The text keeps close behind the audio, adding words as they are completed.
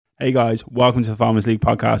Hey guys, welcome to the Farmers League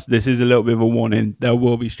podcast. This is a little bit of a warning. There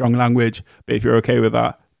will be strong language, but if you're okay with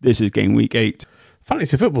that, this is game week 8.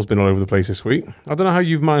 Fantasy football's been all over the place this week. I don't know how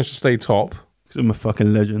you've managed to stay top. Because I'm a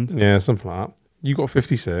fucking legend. Yeah, something like that. You got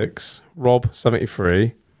 56, Rob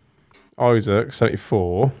 73, Isaac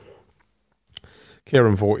 74,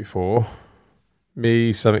 Kieran 44,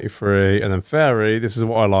 me 73, and then Fairy, this is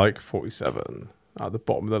what I like, 47 at the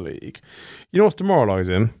bottom of the league. You know what's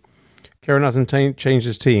demoralising? Kieran hasn't changed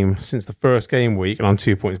his team since the first game week, and I'm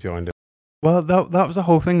 2 points behind him. Well, that was the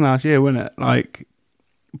whole thing last year, wasn't it? Like,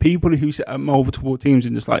 people who set up multiple teams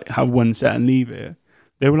and just like have one set and leave it,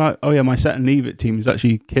 they were like, oh yeah, my set and leave it team is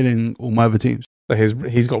actually killing all my other teams. So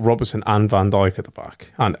he's got Robertson and Van Dijk at the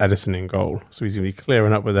back, and Edison in goal, so he's going to be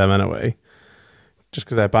clearing up with them anyway, just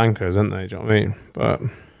because they're bankers, aren't they? Do you know what I mean? But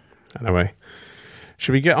anyway,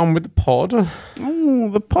 should we get on with the pod? Oh,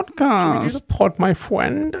 the podcast. Should we do the pod, my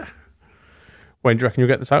friend? When do you reckon you'll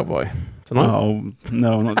get this out by? Tonight? Oh,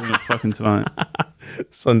 no, I'm not doing it fucking tonight.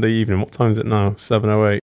 Sunday evening. What time is it now?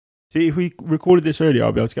 7:08. See, if we recorded this earlier,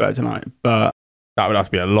 I'll be able to get out tonight. But that would have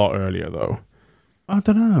to be a lot earlier, though. I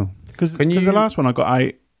don't know. Because the last one I got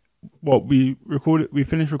out, we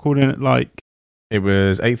finished recording at like... It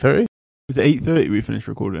was 8:30? It was at 8:30 we finished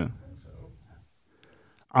recording.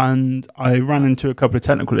 And I ran into a couple of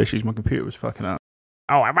technical issues. My computer was fucking up.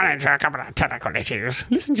 Oh, I ran into a couple of technical issues.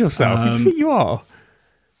 Listen to yourself. Who do you think you are?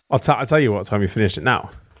 I'll tell you what time we finished it now.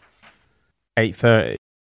 8:30.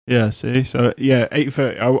 Yeah, see? So, yeah,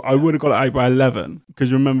 8:30. I would have got it out by 11.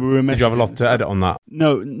 Because remember, we were messaging. Did you have a lot to edit on that?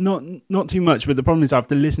 No, not too much. But the problem is I have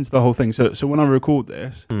to listen to the whole thing. So when I record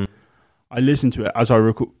this, I listen to it as I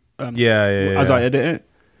record. As I edit it.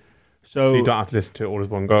 So you don't have to listen to it all as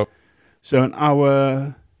one go. So an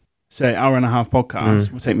hour and a half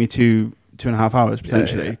podcast will take me 2.5 hours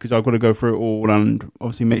potentially, because I've got to go through it all and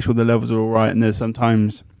obviously make sure the levels are all right. And there's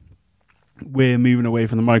sometimes we're moving away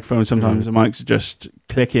from the microphone. Sometimes the mic's just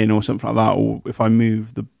clicking or something like that. Or if I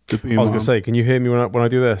move the boom, I was going to say, can you hear me when I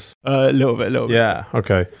do this? A little bit. Yeah,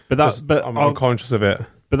 okay. But I'm conscious of it.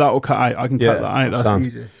 But that will cut out. I can cut that out. That's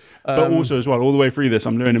easy. But also as well, all the way through this,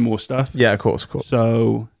 I'm learning more stuff. Yeah, of course.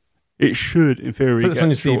 So it should, in theory, put this on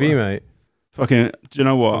your CV, mate. Fucking, do you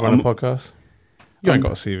know what? Run a podcast. You ain't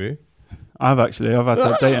got a CV. I've had to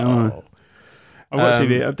update it. I've got a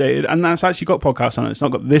CV updated, and that's actually got podcasts on it. It's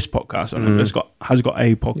not got this podcast on it, but has got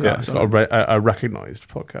a podcast. Yeah, it's got a recognised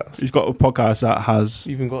podcast. It's got a podcast that has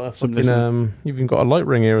even got a fucking you've even got a light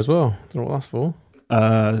ring here as well. Don't know what that's for.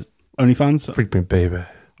 OnlyFans. Freaking baby.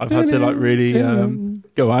 I've had to like really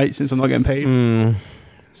go out since I'm not getting paid.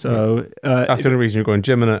 So that's the only reason you're going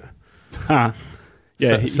gym, innit?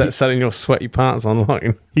 Yeah, selling your sweaty pants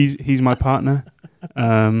online. He's my partner.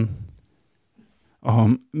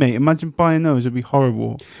 Oh, mate, imagine buying those. It'd be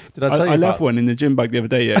horrible. Did I tell you I left one in the gym bag the other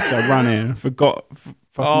day, because I ran in and completely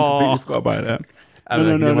forgot about it.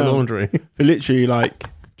 No. Laundry. For literally like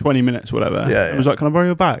 20 minutes or whatever. Yeah. I was like, can I borrow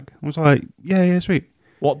your bag? I was like, yeah, sweet.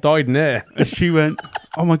 What dyed in there? And she went,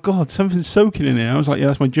 oh my God, something's soaking in here. I was like, yeah,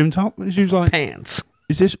 that's my gym top. And she was like, pants.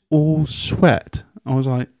 Is this all sweat? I was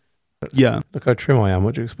like, yeah. Look how trim I am.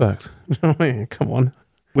 What do you expect? You know what I mean? Come on.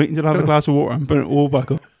 Wait until I have a glass of water and put it all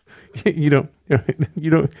back up. You don't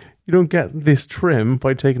get this trim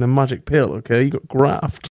by taking a magic pill, okay? You got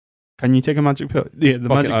graft. Can you take a magic pill? Yeah, the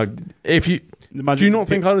magic. Do you not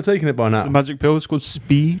think I'd have taken it by now? The magic pill is called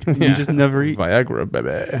speed. You just never eat Viagra,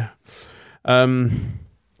 baby.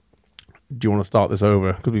 Do you want to start this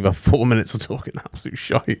over? Because we've had 4 minutes of talking absolute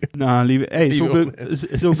shite. Nah, leave it. Hey, it's all good.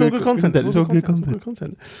 It's all good content. It's all good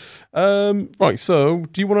content. Right, so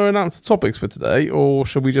do you want to announce the topics for today, or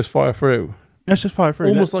should we just fire through? Let's just fire through.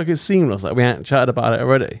 Almost like it's seamless, like we hadn't chatted about it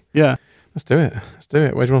already. Yeah. Let's do it.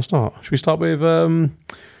 Where do you want to start? Should we start with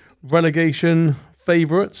relegation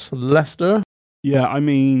favourites, Leicester? Yeah, I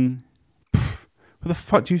mean, where the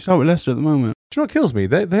fuck do you start with Leicester at the moment? Do you know what kills me?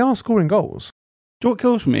 They are scoring goals. Do you know what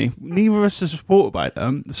kills me? Neither of us support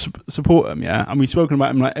them, yeah? And we've spoken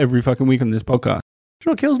about them like every fucking week on this podcast. Do you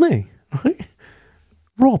know what kills me? Right?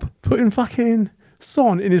 Rob putting fucking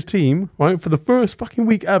Son in his team, right, for the first fucking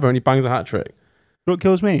week ever, and he bangs a hat-trick. Do you know what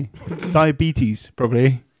kills me? Diabetes,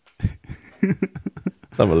 probably.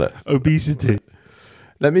 Let's have a look. Obesity.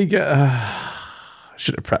 Let me get...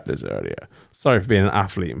 should have prepped this earlier. Sorry for being an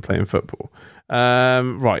athlete and playing football.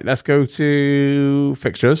 Right, let's go to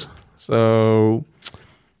fixtures. So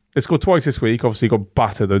they scored twice this week. Obviously got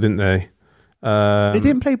battered though, didn't they? They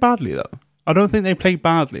didn't play badly though. I don't think they played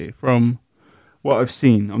badly from what I've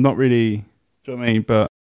seen. I'm not really... Do you know what I mean? But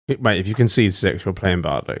mate, if you concede 6, you're playing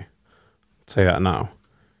badly. I'll tell you that now.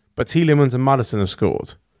 But Tielemans and Maddison have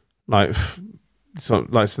scored. Like, So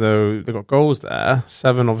they got goals there.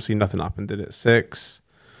 7, obviously nothing happened, did it? 6.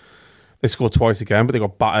 They scored twice again, but they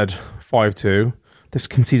got battered 5-2. They've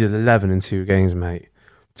conceded 11 in 2 games, mate.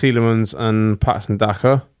 Tielemans and Patterson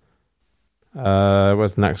Daka.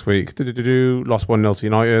 Where's the next week? Lost 1-0 to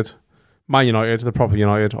United. Man United, the proper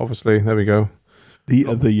United, obviously. There we go. The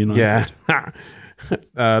other United.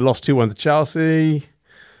 Yeah. Lost 2-1 to Chelsea.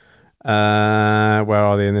 Where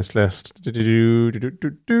are they in this list?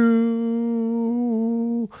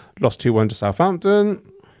 Lost 2-1 to Southampton.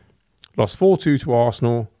 Lost 4-2 to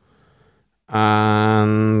Arsenal.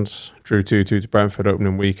 And drew 2-2 to Brentford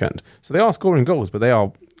opening weekend. So they are scoring goals, but they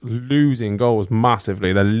are losing goals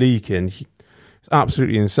massively. They're leaking. It's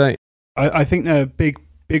absolutely insane. I think the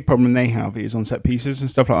big problem they have is on set pieces and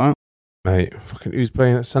stuff like that. Mate, fucking who's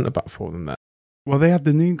playing at centre back for them there? Well, they have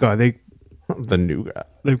the new guy. The new guy.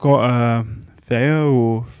 They've got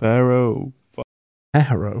Pharaoh.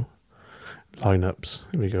 Lineups.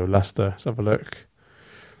 Here we go. Leicester. Let's have a look.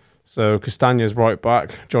 So Castagne's right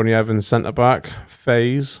back. Johnny Evans centre back.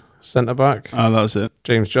 Faze centre back. Oh, that was it.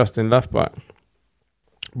 James Justin left back.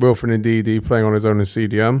 Wilfred Ndidi playing on his own as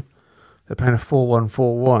CDM. They're playing a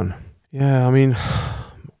 4-1-4-1. Yeah, I mean, I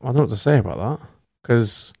don't know what to say about that.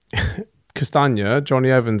 Because Castagne, Johnny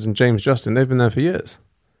Evans and James Justin, they've been there for years.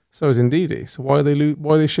 So is Ndidi. So why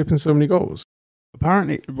are they shipping so many goals?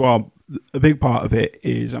 Apparently, well, a big part of it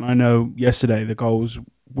is, and I know yesterday the goals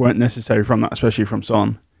weren't necessary from that, especially from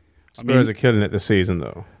Son. Spurs are killing it this season,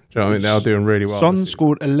 though. Do you know what I mean? They are doing really well. Son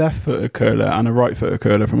scored a left-footed curler and a right-footed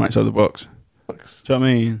curler from outside the box. Do you know what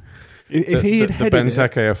I mean? If he had headed the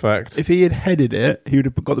Benteke effect. If he had headed it, he would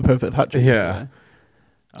have got the perfect hat-trick. Yeah.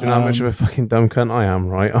 Do you know how much of a fucking dumb cunt I am,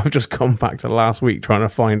 right? I've just come back to last week trying to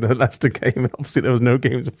find a Leicester game. Obviously, there was no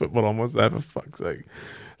games of football on, was there? For fuck's sake.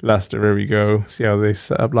 Leicester, here we go. See how they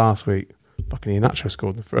set up last week. Fucking Iheanacho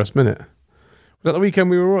scored in the first minute. Was that the weekend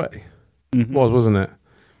we were away? Mm-hmm. Wasn't it?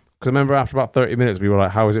 Because I remember after about 30 minutes, we were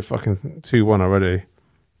like, how is it fucking 2-1 already?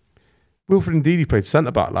 Wilfred Ndidi played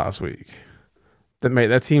centre-back last week.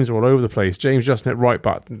 Their teams are all over the place. James Justin at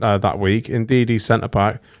right-back that week. Ndidi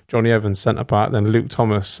centre-back. Johnny Evans centre-back. Then Luke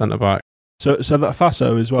Thomas centre-back. So that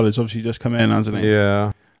Faso as well has obviously just come in, hasn't he?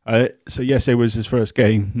 Yeah. So yesterday was his first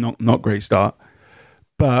game. Not great start.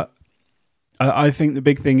 But I think the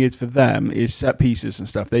big thing is for them is set pieces and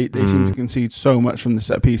stuff. They seem to concede so much from the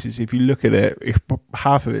set pieces. If you look at it,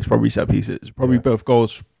 half of it's probably set pieces. Probably both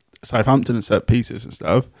goals, Southampton and set pieces and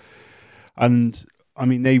stuff. And I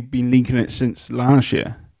mean, they've been linking it since last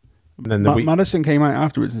year. And then Madison came out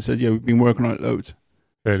afterwards and said, "Yeah, we've been working on it loads."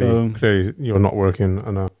 Clearly, you're not working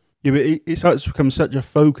enough. Yeah, but it starts to become such a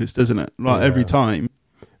focus, doesn't it? Like every time,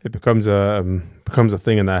 it becomes a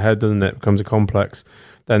thing in their head, doesn't it? It becomes a complex.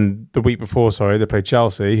 Then the week before, they played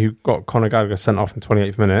Chelsea, who got Conor Gallagher sent off in the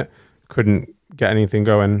 28th minute. Couldn't get anything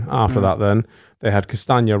going after that. Then they had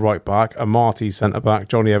Castagna right back, Amati centre back,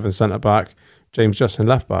 Johnny Evans centre back, James Justin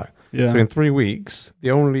left back. Yeah. So in 3 weeks,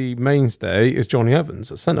 the only mainstay is Johnny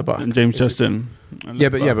Evans at centre back and James Justin.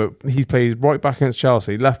 But he plays right back against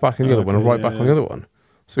Chelsea, left back in the other one, and right back on the other one.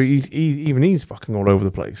 So he's fucking all over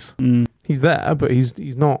the place. He's there, but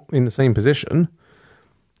he's not in the same position.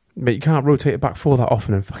 But you can't rotate it back for that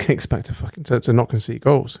often and fucking expect to not concede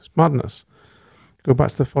goals. It's madness. Go back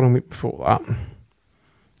to the following week before that.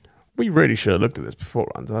 We really should have looked at this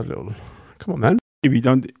beforehand. Come on, man. If you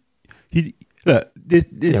don't, look,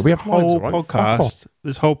 we have whole podcast.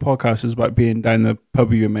 This whole podcast is about being down the pub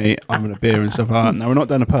with your mate, having a beer and stuff like that. Now we're not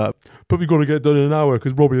down a pub, but we got to get done in an hour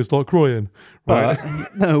because Robbie will start crying. Right?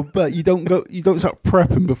 But you don't start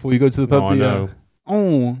prepping before you go to the pub.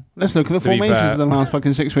 No, let's look at the formations of the last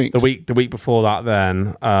fucking 6 weeks. The week before that,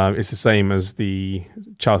 then it's the same as the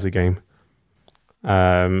Chelsea game.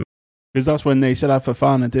 Because that's when they set out for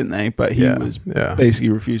Fafana, didn't they? But he was basically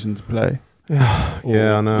refusing to play. I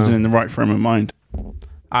know. Wasn't in the right frame of mind.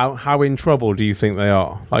 How in trouble do you think they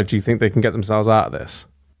are? Like, do you think they can get themselves out of this?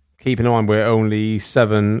 Keep in mind, we're only 6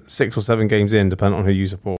 or 7 games in, depending on who you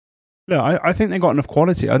support. No, I think they got enough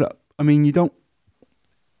quality. I mean, you don't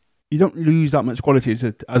lose that much quality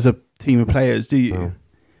as a team of players, do you? No.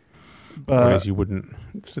 But whereas you wouldn't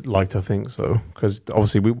like to think so, because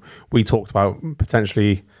obviously we talked about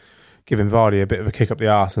potentially giving Vardy a bit of a kick up the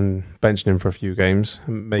arse and benching him for a few games,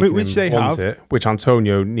 which they have. Which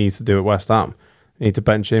Antonio needs to do at West Ham. They need to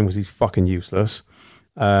bench him because he's fucking useless.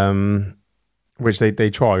 Which they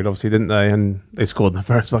tried, obviously, didn't they? And they scored in the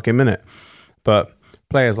first fucking minute. But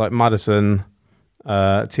players like Maddison,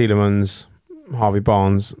 Tielemans, Harvey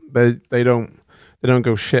Barnes, they don't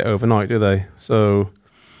go shit overnight, do they? So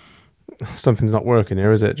something's not working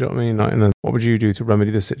here, is it? Do you know what I mean? Like, what would you do to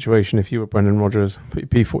remedy this situation if you were Brendan Rodgers? Put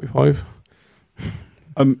your P45?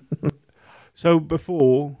 So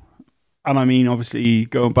before, and I mean, obviously,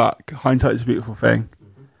 going back, hindsight is a beautiful thing.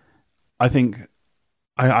 I think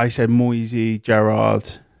I said Moisey, Gerrard,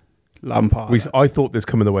 Lampard. I thought this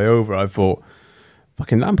coming the way over. I thought,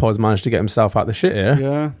 fucking Lampard's managed to get himself out the shit here.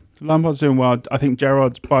 Yeah, Lampard's doing well. I think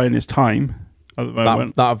Gerrard's buying his time at the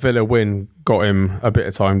moment. That Villa win got him a bit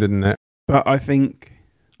of time, didn't it? But I think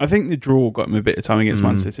the draw got him a bit of time against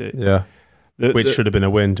Man City. Yeah. Which should have been a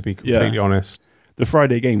win, to be completely honest. The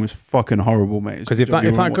Friday game was fucking horrible, mate. Because if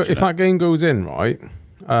that game goes in, right,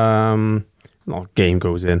 not game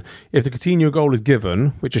goes in, if the Coutinho goal is given,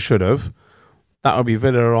 which it should have, that would be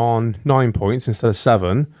Villa on 9 points instead of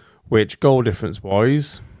 7, which goal difference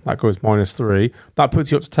wise, that goes -3. That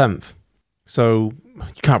puts you up to 10th. So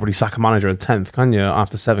you can't really sack a manager at 10th, can you,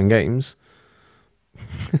 after 7 games?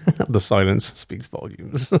 The silence speaks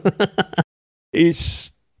volumes.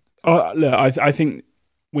 It's look, I think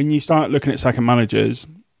when you start looking at sacking managers,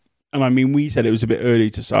 and I mean, we said it was a bit early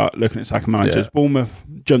to start looking at sacking managers. Yeah. Bournemouth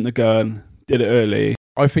jumped the gun, did it early.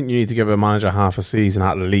 I think you need to give a manager half a season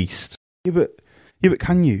at least. Yeah, but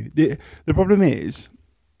can you? The problem is,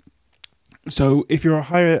 so if you're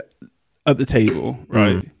higher at the table,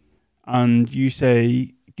 right, and you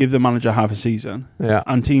say give the manager half a season,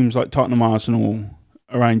 and teams like Tottenham, Arsenal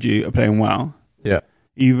around you are playing well,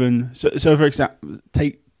 even so for example,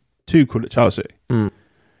 take Tuchel at Chelsea.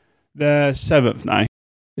 They're 7th now.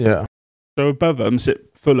 Yeah. So above them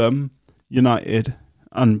sit Fulham, United,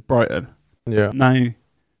 and Brighton. Yeah. Now,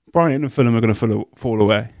 Brighton and Fulham are going to fall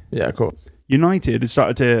away. Yeah, of course. United has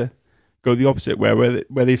started to go the opposite way,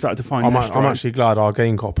 where they started to find their stride. I'm actually glad our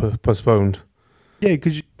game got postponed. Yeah,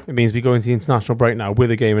 because it means we go into the international break now with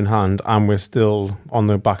a game in hand, and we're still on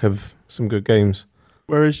the back of some good games.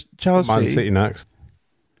 Whereas Chelsea, Man City next,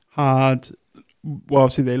 had. Well,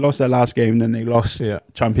 obviously they lost their last game, then they lost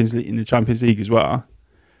Champions League in the Champions League as well.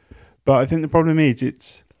 But I think the problem is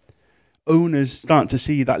it's owners start to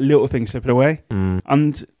see that little thing slipping away.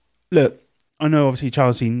 And look, I know obviously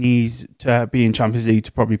Chelsea need to be in Champions League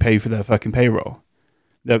to probably pay for their fucking payroll.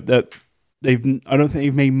 I don't think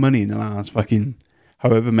they've made money in the last fucking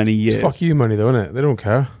however many years. It's fuck you money though, isn't it? They don't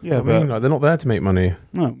care. Yeah, they're not there to make money.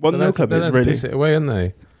 No, well, no club is really. Piss it away, aren't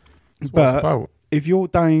they? That's what it's about. If you're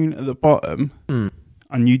down at the bottom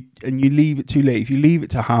and you leave it too late, if you leave it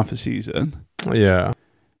to half a season,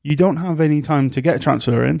 you don't have any time to get a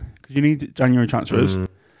transfer in because you need January transfers,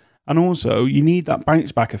 and also you need that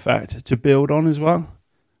bounce back effect to build on as well.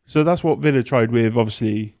 So that's what Villa tried with,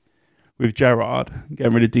 obviously, with Gerrard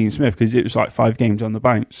getting rid of Dean Smith because it was like 5 games on the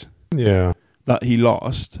bounce. Yeah, that he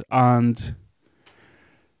lost, and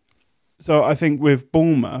so I think with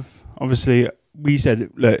Bournemouth, obviously, we said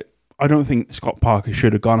look. I don't think Scott Parker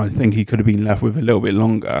should have gone. I think he could have been left with a little bit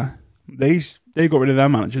longer. They got rid of their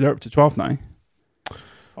manager. They're up to 12th now.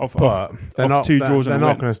 They're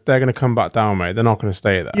not going to come back down, mate. They're not going to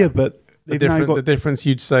stay there. Yeah, but the difference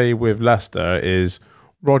you'd say with Leicester is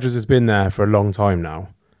Rodgers has been there for a long time now.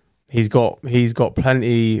 He's got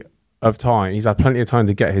plenty of time. He's had plenty of time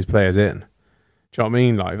to get his players in. Do you know what I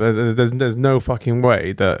mean? Like, there's no fucking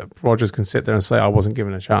way that Rodgers can sit there and say I wasn't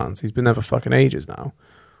given a chance. He's been there for fucking ages now.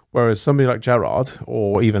 Whereas somebody like Gerrard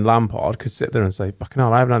or even Lampard could sit there and say, fucking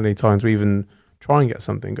hell, I haven't had any time to even try and get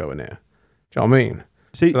something going here. Do you know what I mean?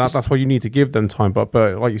 So that's why you need to give them time. But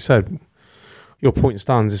like you said, your point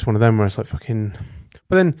stands. It's one of them where it's like fucking...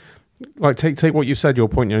 But then, like, take what you said, your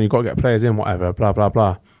point, you've got to get players in, whatever, blah, blah,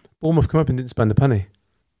 blah. Bournemouth come up and didn't spend a penny.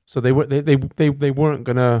 So they weren't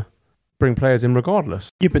going to bring players in regardless.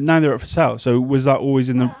 Yeah, but now they're up for sale. So was that always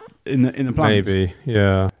in the plans? Maybe,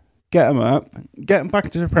 yeah. Get them up, get them back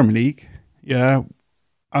to the Premier League. Yeah,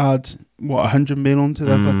 add 100 million to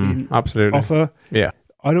their fucking offer. Yeah,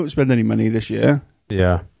 I don't spend any money this year.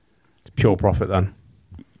 Yeah, it's pure profit then.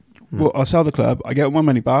 Well, I'll sell the club. I get my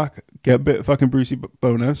money back. Get a bit of fucking Brucey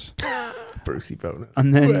bonus. Brucey bonus,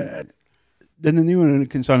 and then the new one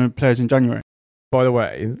can sign players in January. By the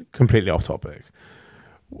way, completely off topic.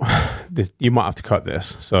 You might have to cut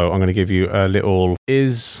this, so I'm going to give you a little.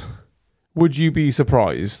 Would you be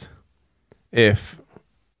surprised? Is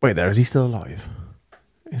he still alive?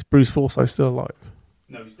 Is Bruce Forsyth still alive?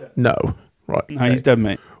 No, he's dead. No, right. No, he's dead,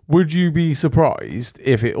 mate. Would you be surprised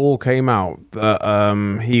if it all came out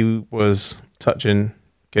that he was touching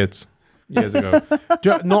kids years ago?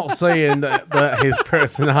 Not saying that his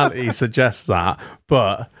personality suggests that,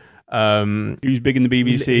 but he was big in the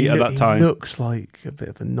BBC at that time. He looks like a bit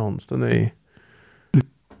of a nonce, doesn't he?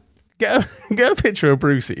 Get a picture of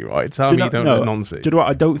Brucey, right? Tell me you don't look noncy. Do you know what?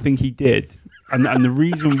 I don't think he did. And the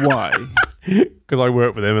reason why... Because I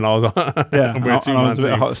worked with him and I was like... yeah, and I was a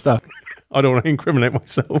bit hot stuff. I don't want to incriminate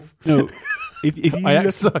myself. No. if you I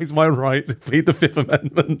exercise my right to plead the Fifth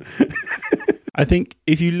Amendment. I think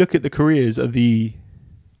if you look at the careers of the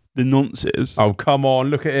nonces. Oh, come on,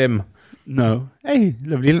 look at him. No. Hey,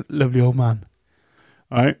 lovely old man.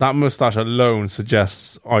 All right. That moustache alone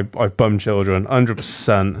suggests I bum children,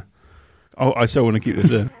 100%. Oh, I still want to keep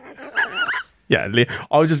this in. Yeah,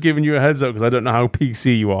 I was just giving you a heads up because I don't know how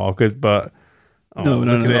PC you are.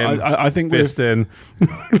 No. I think fist in.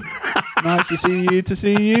 Nice to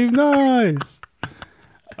see you. Nice.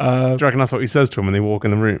 Do you reckon that's what he says to him when they walk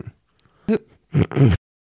in the room?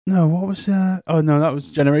 No, what was oh no, that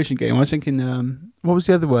was Generation Game. I was thinking what was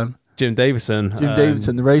the other one? Jim Davidson,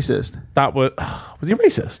 the racist. That was he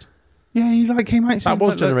racist? Yeah, he came out. That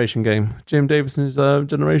was Generation Game. Jim Davidson's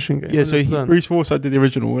Generation Game. Yeah, so Bruce Forsyth did the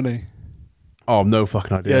original, wasn't he? Oh, no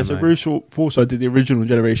fucking idea. Yeah, so mate. Bruce Forsyth did the original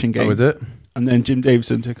Generation Game. Oh, was it? And then Jim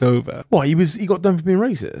Davidson took over. What? He got done for being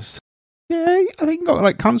racist? Yeah, I think he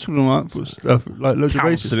got cancelled and all that for stuff. Loads of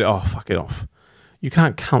racist. Oh, fuck it off. You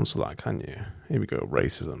can't cancel that, can you? Here we go.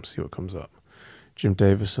 Racism. See what comes up. Jim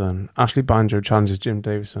Davison. Ashley Banjo challenges Jim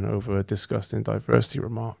Davison over disgusting diversity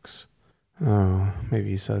remarks. Oh,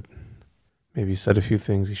 maybe he said a few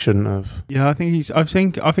things he shouldn't have. Yeah, I think he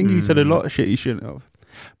said a lot of shit he shouldn't have.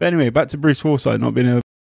 But anyway, back to Bruce Forsyth not being able.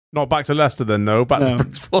 Not back to Leicester then, though. Back to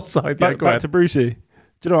Bruce Forsyth. Back to Brucey. Do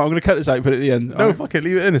you know what? I'm going to cut this out and put it at the end. No, fuck it.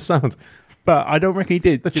 Leave it in. It's sound. But I don't reckon he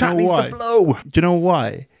did. The chat needs to flow. Do you know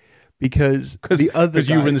why? Because the other guys...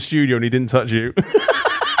 you were in the studio and he didn't touch you.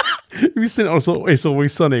 He was sitting on It's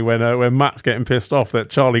Always Sunny when Matt's getting pissed off that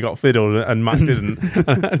Charlie got fiddled and Matt didn't.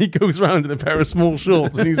 and he goes round in a pair of small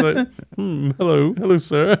shorts and he's like, hello,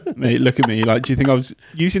 sir. Mate, look at me. Do you think I was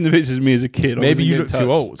using the pictures of me as a kid? Maybe you look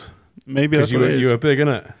too old. Maybe that's what it is. You were big,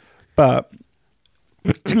 innit? But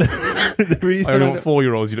the reason I only want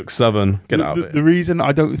 4-year-olds. You look 7. Get out of it. The reason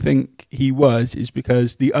I don't think he was is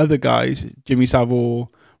because the other guys, Jimmy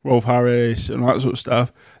Savile, Rolf Harris, and all that sort of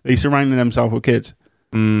stuff, they surrounded themselves with kids.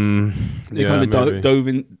 They kind of dove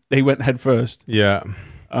in. They went head first. Yeah.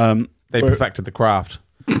 They perfected the craft.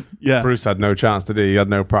 Yeah. Bruce had no chance to do. He had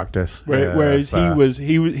no practice. Whereas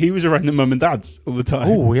he was around the mum and dads all the time.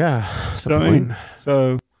 Oh yeah, that's a point.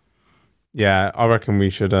 So yeah, I reckon we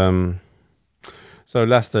should. So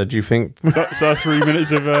Leicester, do you think? So 3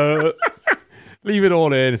 minutes of leave it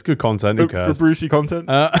all in. It's good content. Who cares? For Brucey content.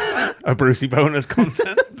 A Brucey bonus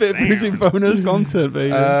content. Bit of Brucey bonus content,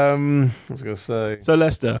 baby. I was going to say. So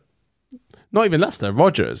Leicester. Not even Leicester.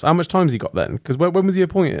 Rodgers. How much time's he got then? Because when was he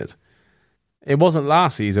appointed? It wasn't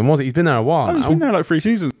last season, was it? He's been there a while. He's been there 3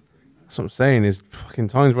 seasons. That's what I'm saying. His fucking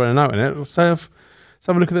time's running out in it. Let's have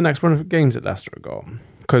a look at the next run of games that Leicester have got.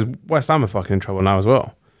 Because West Ham are fucking in trouble now as well.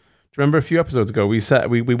 Do you remember a few episodes ago we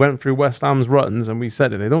went through West Ham's runs and we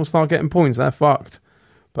said if they don't start getting points, they're fucked.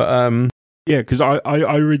 But yeah, because I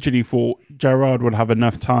originally thought Gerrard would have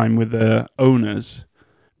enough time with the owners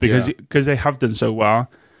because they have done so well.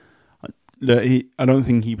 I don't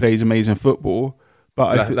think he plays amazing football,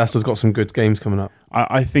 but Leicester's got some good games coming up.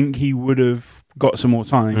 I think he would have got some more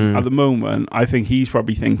time. At the moment, I think he's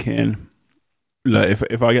probably thinking, look,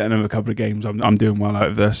 if I get another couple of games, I'm doing well out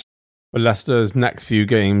of this. But Leicester's next few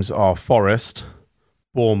games are Forest,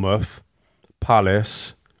 Bournemouth,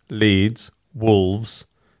 Palace, Leeds, Wolves,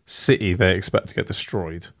 City. They expect to get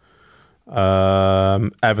destroyed.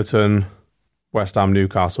 Everton, West Ham,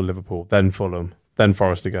 Newcastle, Liverpool, then Fulham, then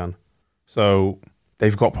Forest again. So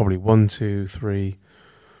they've got probably 1, 2, 3.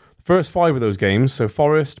 First 5 of those games. So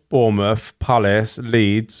Forest, Bournemouth, Palace,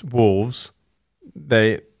 Leeds, Wolves.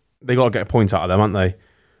 They got to get a point out of them, haven't they?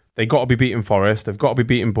 They got to be beating Forest. They've got to be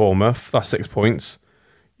beating Bournemouth. That's 6 points.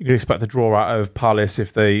 You can expect a draw out of Palace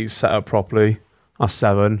if they set up properly. That's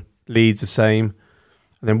 7. Leeds the same,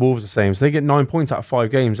 and then Wolves the same. So they get 9 points out of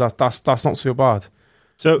 5 games. That's not so bad.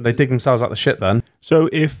 So they dig themselves out the shit then. So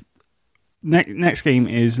if next game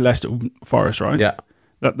is Leicester Forest, right? Yeah,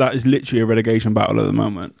 that is literally a relegation battle at the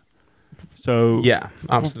moment. So yeah,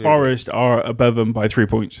 absolutely. Forest are above them by 3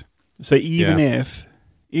 points. So even if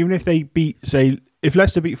they beat, say, if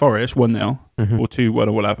Leicester beat Forest 1-0 or 2-1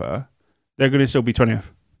 or whatever, they're going to still be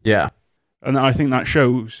 20th. Yeah. And I think that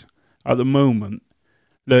shows at the moment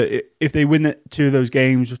that if they win 2 of those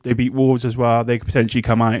games, they beat Wolves as well, they could potentially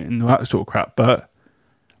come out and that sort of crap. But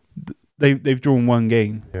they've drawn 1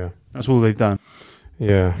 game. Yeah. That's all they've done.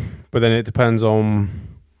 Yeah. But then it depends on...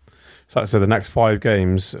 So like I said, the next 5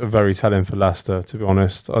 games are very telling for Leicester, to be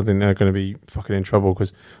honest. I think they're going to be fucking in trouble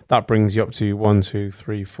because that brings you up to 1, 2,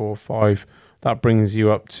 3, 4, 5... That brings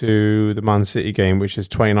you up to the Man City game, which is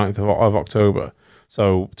 29th of October.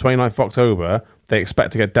 So 29th of October, they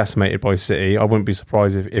expect to get decimated by City. I wouldn't be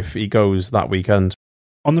surprised if he goes that weekend.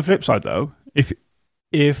 On the flip side, though,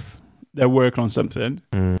 if they're working on something,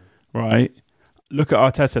 right? Look at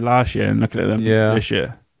Arteta last year and look at them this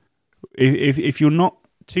year. If you're not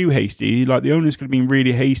too hasty, like the owner's could have been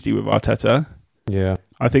really hasty with Arteta. Yeah.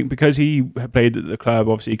 I think because he had played at the club,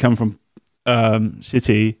 obviously he come from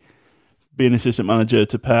City, being assistant manager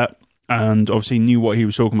to Pep, and obviously knew what he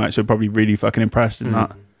was talking about, so probably really fucking impressed in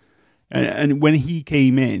that. And when he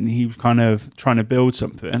came in, he was kind of trying to build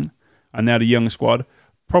something, and they had a young squad.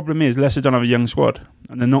 Problem is, Leicester don't have a young squad,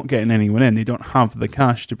 and they're not getting anyone in. They don't have the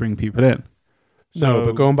cash to bring people in. No,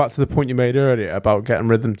 but going back to the point you made earlier about getting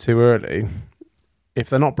rid of them too early, if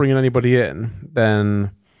they're not bringing anybody in,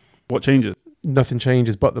 then what changes? Nothing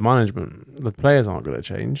changes but the management. The players aren't going to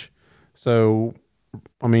change. So,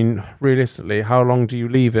 I mean, realistically, how long do you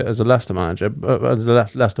leave it as a Leicester manager, as a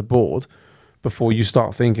Leicester board, before you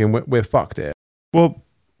start thinking we're fucked it? Well,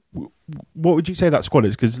 what would you say that squad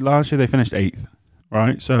is? Because last year they finished 8th,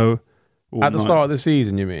 right? So at the start of the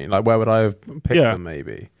season, you mean? Like, where would I have picked them?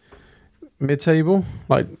 Maybe mid-table,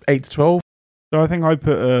 like 8 to 12. So I think I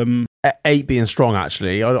put 8 being strong.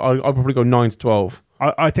 Actually, I'd probably go 9 to 12.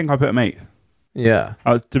 I think I put them 8th. Yeah.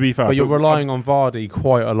 To be fair, but you're relying on Vardy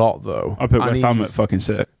quite a lot, though. I put West Ham at fucking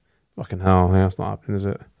 6. Fucking hell, yeah, that's not happening, is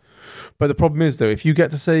it? But the problem is, though, if you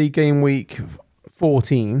get to say game week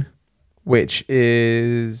 14, which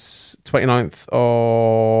is 29th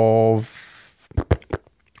of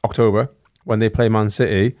October, when they play Man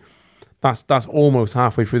City, that's almost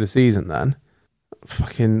halfway through the season. Then,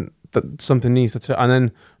 something needs to. And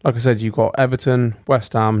then, like I said, you've got Everton,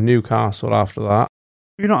 West Ham, Newcastle after that.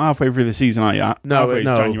 You're not halfway through the season, are you? No.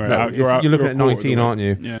 January. You're looking at 19, aren't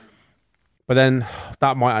you? Yeah. But then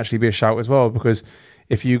that might actually be a shout as well, because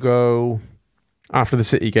if you go after the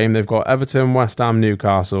City game, they've got Everton, West Ham,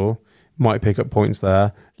 Newcastle. Might pick up points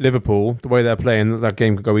there. Liverpool, the way they're playing, that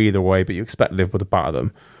game could go either way, but you expect Liverpool to batter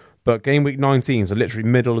them. But game week 19, so literally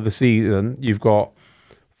middle of the season, you've got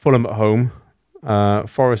Fulham at home,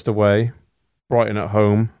 Forest away, Brighton at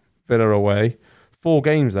home, Villa away. 4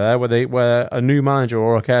 games there where a new manager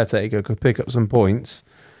or a caretaker could pick up some points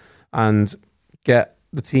and get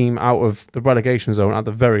the team out of the relegation zone at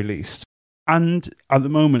the very least. And at the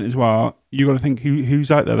moment as well, you got to think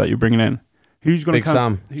who's out there that you're bringing in. Who's going to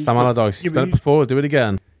come? Sam Allardyce. He's done it before. Do it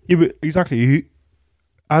again. Yeah, but exactly.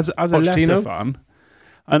 As a Leicester fan,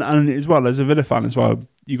 and as well as a Villa fan as well,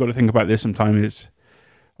 you got to think about this sometimes. Is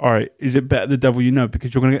all right. Is it better the devil you know?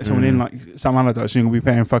 Because you're going to get someone in like Sam Allardyce, and you're going to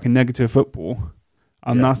be playing fucking negative football.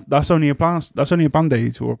 And that's only a plaster. That's only a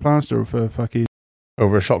band-aid or a plaster for fucking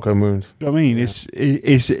over a shotgun wound. You know what I mean? It's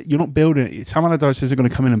you're not building it. Sam Allardyce isn't going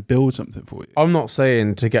to come in and build something for you. I'm not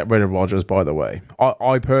saying to get rid of Rodgers, by the way.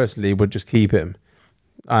 I personally would just keep him,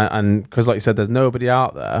 and because like you said, there's nobody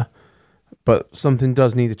out there. But something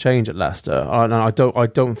does need to change at Leicester, and I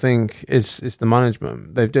don't think it's the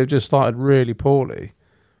management. They've just started really poorly.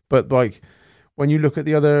 But like when you look at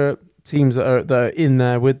the other teams that are in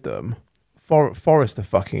there with them. Forest are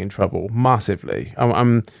fucking in trouble massively.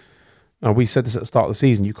 We said this at the start of the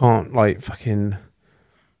season. You can't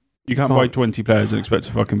You can't buy 20 players and expect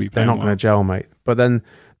to fucking be playing. They're not going to gel, mate. But then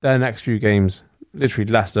their next few games,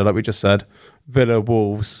 literally Leicester, like we just said, Villa,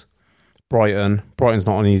 Wolves, Brighton. Brighton's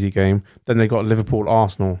not an easy game. Then they got Liverpool,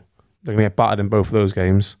 Arsenal. They're going to get battered in both of those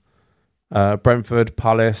games. Brentford,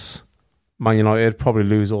 Palace, Man United, probably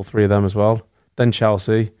lose all 3 of them as well. Then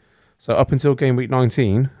Chelsea. So up until game week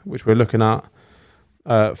 19, which we're looking at,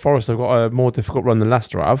 Forest have got a more difficult run than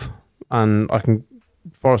Leicester have, and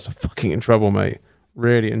Forest are fucking in trouble, mate.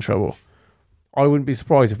 Really in trouble. I wouldn't be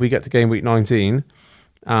surprised if we get to game week 19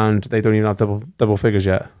 and they don't even have double figures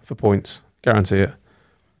yet for points. Guarantee it.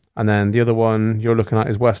 And then the other one you're looking at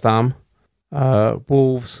is West Ham,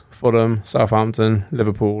 Wolves, Fulham, Southampton,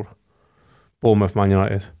 Liverpool, Bournemouth, Man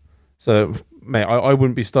United. So, mate, I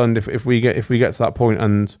wouldn't be stunned if we get to that point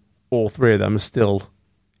and all 3 of them are still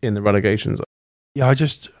in the relegation zone. Yeah,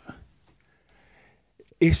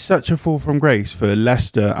 it's such a fall from grace for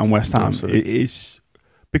Leicester and West Ham. It's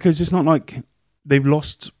because it's not like they've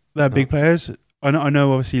lost their big players. I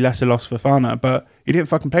know obviously Leicester lost Fofana, but he didn't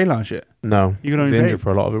fucking play last year. No, he was injured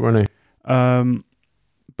for a lot of it, wasn't he?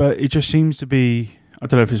 But it just seems to be, I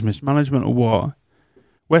don't know if it's mismanagement or what.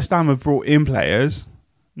 West Ham have brought in players,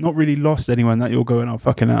 not really lost anyone that you're going,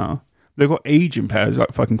 fucking out. They've got aging players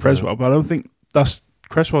like fucking Cresswell, but I don't think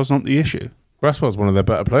Cresswell's not the issue. Cresswell's one of their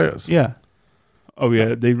better players. Yeah. Oh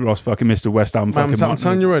yeah, they've lost fucking Mr. West Ham. I'm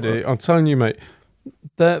telling you already. I'm telling you, mate.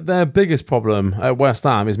 Their biggest problem at West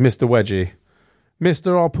Ham is Mr. Wedgie.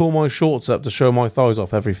 Mr. I'll pull my shorts up to show my thighs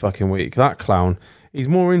off every fucking week. That clown. He's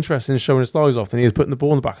more interested in showing his thighs off than he is putting the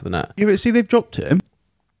ball in the back of the net. Yeah, but see, they've dropped him.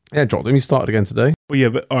 Yeah, dropped him. He started again today. Well, yeah,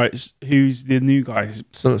 but all right, who's the new guy?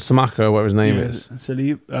 Samaka, whatever his name is.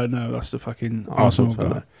 Salib? No, that's the fucking Arsenal Arsenal guy.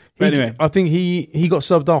 fella. But anyway, I think he got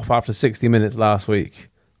subbed off after 60 minutes last week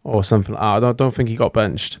or something like that. I don't think he got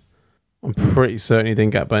benched. I'm pretty certain he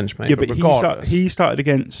didn't get benched, mate. Yeah, but he started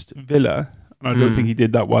against Villa, and I don't think he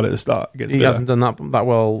did that well at the start against Villa. He hasn't done that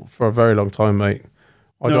well for a very long time, mate.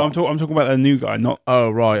 I'm talking about the new guy, not... Oh,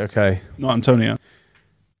 right, okay. Not Antonio.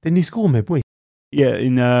 Didn't he score midweek? Yeah,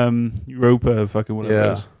 in Europa, fucking whatever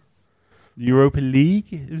it is. Europa League,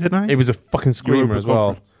 is it now? It was a fucking screamer Europa as well.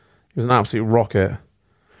 Conference. It was an absolute rocket.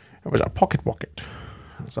 It was a pocket rocket.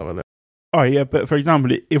 Let's have a look. Oh, yeah, but for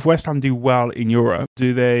example, if West Ham do well in Europe,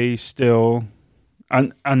 do they still...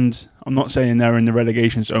 And I'm not saying they're in the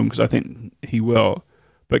relegation zone, because I think he will,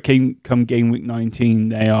 but come game week 19,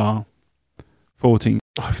 they are 14.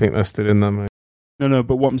 I think they're still in there, mate. No,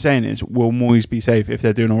 but what I'm saying is, will Moyes be safe if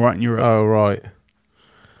they're doing all right in Europe? Oh, right.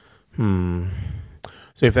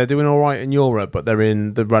 So if they're doing all right in Europe, but they're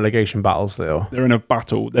in the relegation battle still. They're in a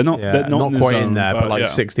battle. They're not in quite zone, in there, but like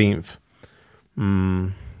 16th.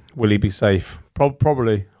 Will he be safe?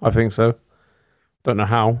 Probably. I think so. Don't know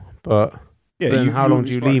how, but then how long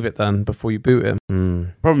do you leave it then before you boot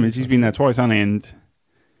him? Problem is, he's been there twice, hasn't he? And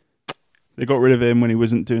they got rid of him when he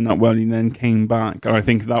wasn't doing that well. He then came back, and I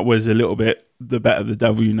think that was a little bit the better the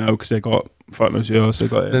devil, because they got fuck knows who else they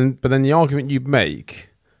got. But then the argument you make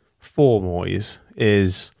for Moyes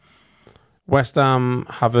is West Ham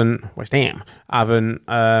haven't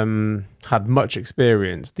had much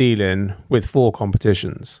experience dealing with 4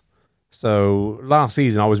 competitions. So last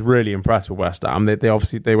season I was really impressed with West Ham. They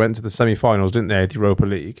obviously went to the semi-finals, didn't they, at the Europa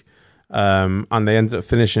League, and they ended up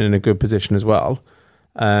finishing in a good position as well.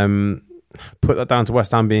 Put that down to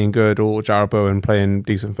West Ham being good, or Jarrod Bowen playing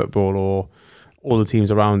decent football, or all the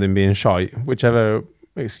teams around him being shite, whichever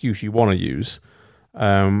excuse you want to use.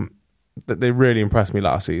 That they really impressed me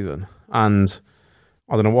last season, and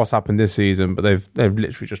I don't know what's happened this season, but they've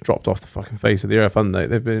literally just dropped off the fucking face of the earth, haven't they?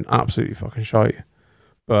 They've been absolutely fucking shite.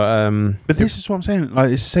 But this is what I'm saying.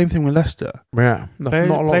 Like, it's the same thing with Leicester. Yeah, not a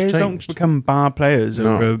lot's players changed. Don't become bad players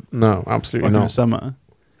over absolutely not. not. A summer.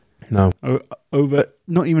 No, over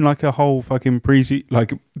not even like a whole fucking pre-season,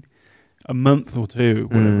 like a month or two,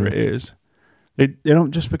 whatever it is. They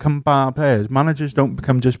don't just become bad players. Managers don't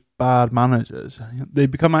become just bad managers. They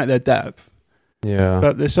become out of their depth. Yeah.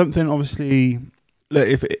 But there's something, obviously, like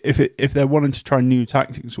if they're wanting to try new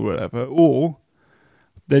tactics or whatever, or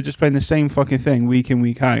they're just playing the same fucking thing week in,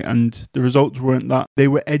 week out, and the results weren't that. They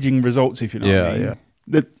were edging results, if you know what I mean.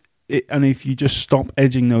 Yeah. And if you just stop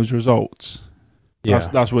edging those results,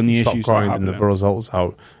 that's when the issues start happening. Grinding the results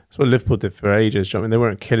out. That's what Liverpool did for ages. Do you know what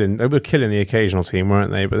I mean? They were killing the occasional team,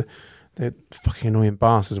 weren't they? But they're fucking annoying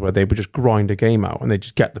bastards where they would just grind a game out and they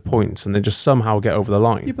just get the points and they just somehow get over the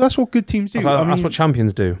line. Yeah, but that's what good teams do. That's what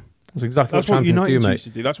champions do. That's exactly what champions United do, mate. Used to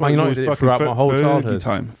do. That's what United did it throughout my whole childhood.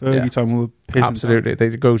 Fergie time will piss absolutely. They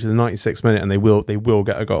go to the 96th minute and they will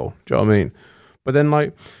get a goal. Do you know what I mean? But then,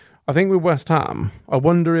 like, I think with West Ham, I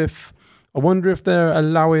wonder if they're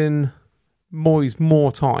allowing Moyes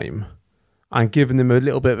more time and giving them a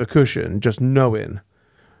little bit of a cushion, just knowing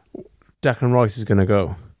Declan Rice is going to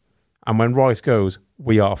go. And when Rice goes,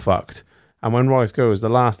 we are fucked. And when Rice goes, the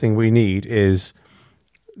last thing we need is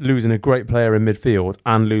losing a great player in midfield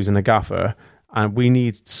and losing a gaffer. And we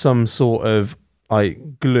need some sort of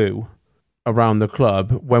like glue around the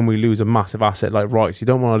club when we lose a massive asset like Rice. You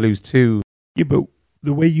don't want to lose 2. Yeah, but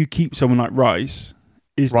the way you keep someone like Rice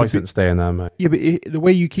is Rice isn't staying there, mate. Yeah, but the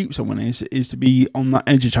way you keep someone is to be on that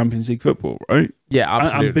edge of Champions League football, right? Yeah,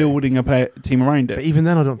 absolutely. And building a team around it. But even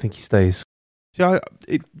then, I don't think he stays. See,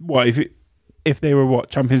 if they were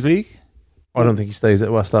Champions League? I don't think he stays at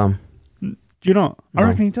West Ham. Do you not? No. I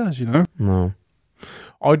reckon he does, No.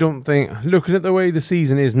 I don't think, looking at the way the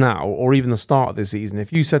season is now, or even the start of this season,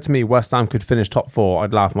 if you said to me West Ham could finish top 4,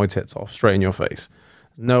 I'd laugh my tits off straight in your face.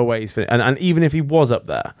 There's no way he's finished. And even if he was up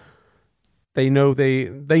there, they know they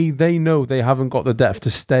know they haven't got the depth to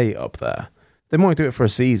stay up there. They might do it for a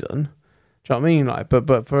season. Do you know what I mean? Like,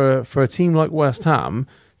 but for a team like West Ham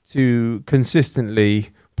to consistently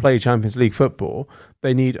play Champions League football,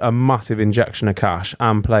 they need a massive injection of cash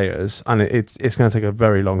and players, and it's going to take a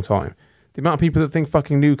very long time. The amount of people that think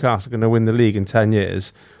fucking Newcastle are going to win the league in 10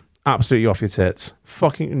 years, absolutely off your tits.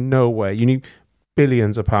 Fucking no way. You need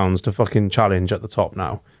billions of pounds to fucking challenge at the top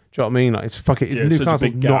now. Do you know what I mean? Like, it's fucking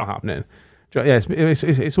Newcastle's not happening.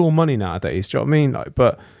 It's all money nowadays. Do you know what I mean? Like,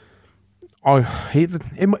 but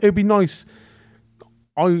it'd be nice.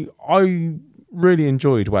 I really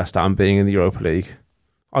enjoyed West Ham being in the Europa League.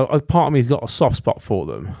 Part of me's got a soft spot for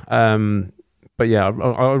them. But yeah,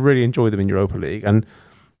 I really enjoyed them in Europa League, and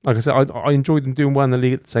Like I said, I enjoyed them doing well in the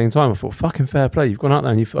league at the same time. I thought, fucking fair play. You've gone out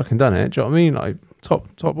there and you've fucking done it. Do you know what I mean? Like,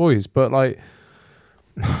 top boys. But, like,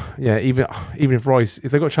 yeah, even if Rice,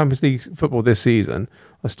 if they got Champions League football this season,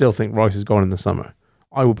 I still think Rice is gone in the summer.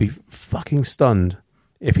 I would be fucking stunned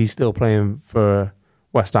if he's still playing for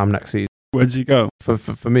West Ham next season. Where does he go?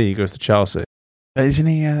 For me, he goes to Chelsea. Isn't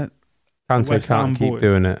he can't keep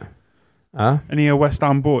doing it. Huh? And he a West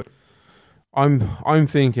Ham boy? I'm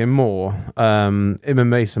thinking more. Him and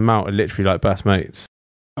Mason Mount are literally like best mates.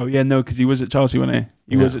 Oh yeah, no, because he was at Chelsea, wasn't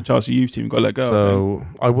he? He was at Chelsea youth team. Got let go. So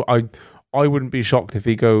I wouldn't be shocked if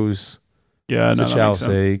he goes to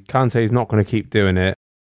Chelsea. Kante's not going to keep doing it.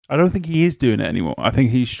 I don't think he is doing it anymore. I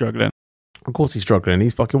think he's struggling. Of course he's struggling.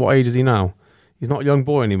 He's fucking, what age is he now? He's not a young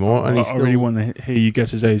boy anymore. And I really want to hear you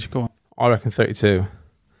guess his age. Go on. I reckon 32.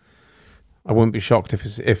 I wouldn't be shocked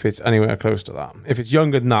if it's anywhere close to that. If it's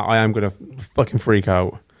younger than that, I am going to fucking freak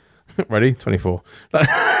out. Ready? 24.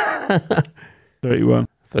 31.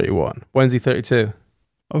 31. When's he 32?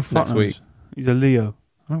 Oh, fuck. Next week. He's a Leo.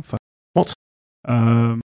 I don't fuck. What?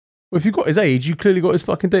 Well, if you've got his age, you clearly got his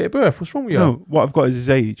fucking date of birth. What's wrong with you? No, what I've got is his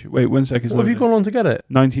age. Wait, 1 second. What have you gone on to get it?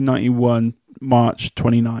 1991, March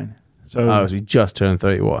 29. So he just turned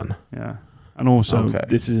 31. Yeah. And also,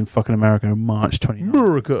 this is in fucking America, March 29.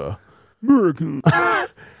 America. Yeah,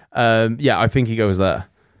 I think he goes there.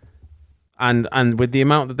 And with the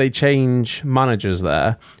amount that they change managers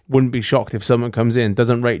there, wouldn't be shocked if someone comes in,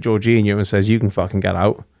 doesn't rate Jorginho and says, you can fucking get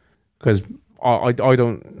out. Because I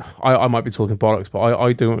might be talking bollocks, but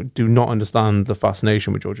I do not understand the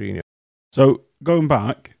fascination with Jorginho. So going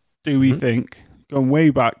back, do we think, going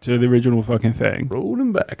way back to the original fucking thing,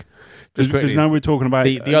 rolling back, because now we're talking about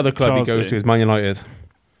the other club Chelsea. He goes to is Man United,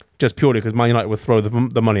 just purely because Man United would throw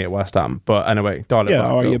the money at West Ham. But anyway, dial it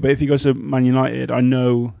back. But if he goes to Man United, I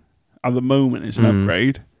know at the moment it's an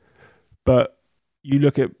upgrade, but you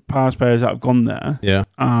look at past players that have gone there,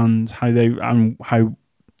 and Man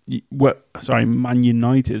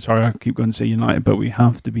United. Sorry, I keep going to say United, but we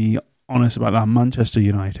have to be honest about that. Manchester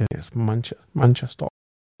United. Yes, Manchester.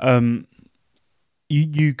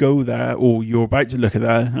 You go there, or you're about to look at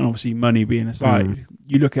that, and obviously money being aside,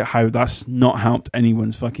 you look at how that's not helped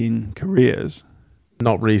anyone's fucking careers.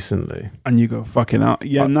 Not recently. And you go, fucking out.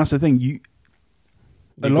 Yeah, and that's the thing. You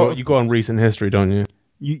go on recent history, don't you?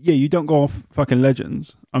 You don't go off fucking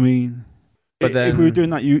legends. I mean, but if we were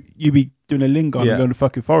doing that, you'd be doing a Lingard and going to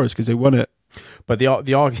fucking Forest because they won it. But the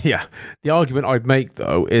argument I'd make,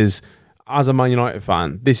 though, is as a Man United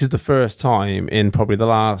fan, this is the first time in probably the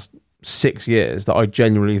last 6 years that I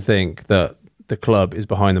genuinely think that the club is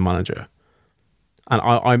behind the manager. And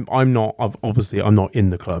I'm not in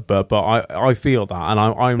the club, but I feel that, and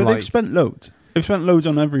I'm but like, they've spent loads. They've spent loads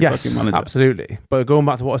on every fucking manager. Absolutely. But going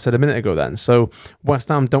back to what I said a minute ago then, so West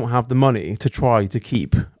Ham don't have the money to try to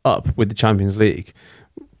keep up with the Champions League.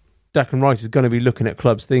 Declan Rice is going to be looking at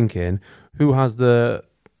clubs thinking, who has the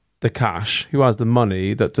cash, who has the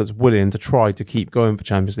money that's willing to try to keep going for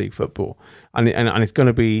Champions League football, and it's going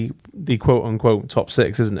to be the quote unquote top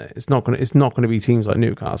six, isn't it? It's not going to be teams like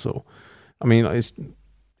Newcastle. I mean, it's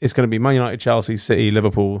going to be Man United, Chelsea, City,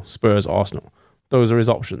 Liverpool, Spurs, Arsenal. Those are his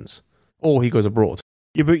options. Or he goes abroad.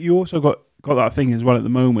 Yeah, but you also got that thing as well at the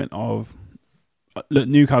moment of, look,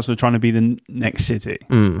 Newcastle are trying to be the next City,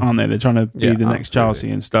 aren't they? They're trying to be the next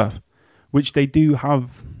Chelsea and stuff, which they do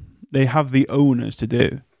have. They have the owners to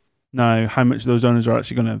do. Now, how much those owners are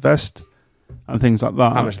actually going to invest and things like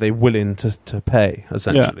that. How much are they willing to pay,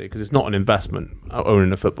 essentially, because it's not an investment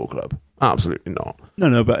owning a football club. Absolutely not.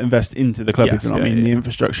 No, but invest into the club, if you know what I mean, the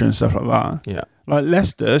infrastructure and stuff like that. Yeah. Like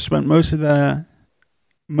Leicester spent most of their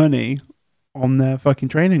money on their fucking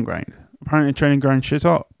training ground. Apparently, training ground shit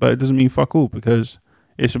up, but it doesn't mean fuck all because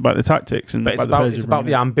it's about the tactics and it's about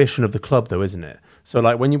the ambition of the club, though, isn't it? So,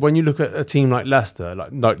 like when you look at a team like Leicester,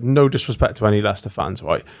 like no disrespect to any Leicester fans,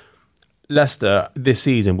 right? Leicester this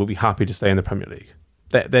season will be happy to stay in the Premier League.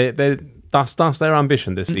 That's their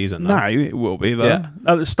ambition this season. No, it will be though. Yeah.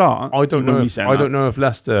 At the start, I don't know if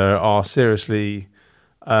Leicester are seriously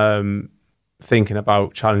thinking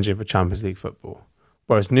about challenging for Champions League football.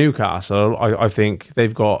 Whereas Newcastle, I think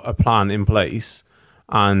they've got a plan in place,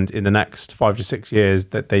 and in the next 5 to 6 years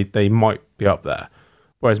that they might be up there.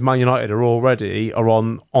 Whereas Man United are already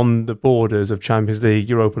on the borders of Champions League,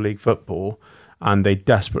 Europa League football, and they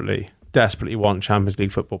desperately want Champions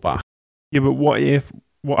League football back. Yeah, but what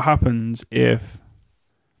happens if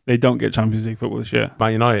they don't get Champions League football this year?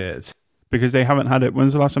 Man United, because they haven't had it.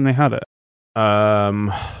 When's the last time they had it?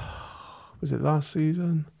 Was it last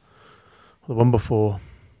season? The one before,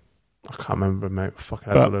 I can't remember, mate.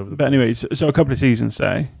 Fucking heads all over the place. But anyway, so a couple of seasons,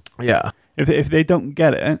 say. Yeah. If they don't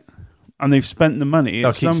get it, and they've spent the money.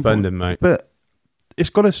 They'll keep spending, mate. But it's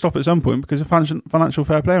got to stop at some point because of financial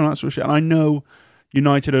fair play and that sort of shit. And I know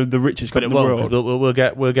United are the richest club in the world.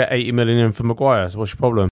 We'll get 80 million in for Maguire. So what's your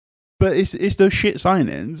problem? But it's those shit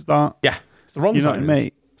signings that it's the wrong signings,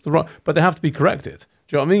 mate. It's the wrong, but they have to be corrected.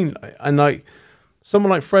 Do you know what I mean? And like someone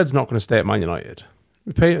like Fred's not going to stay at Man United.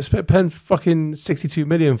 We paying fucking 62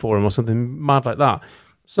 million for him or something mad like that.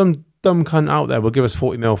 Some dumb cunt out there will give us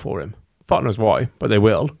 40 mil for him. Fuck knows why, but they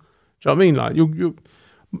will. Do you know what I mean?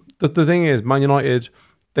 Like the thing is, Man United,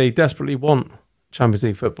 they desperately want Champions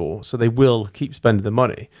League football, so they will keep spending the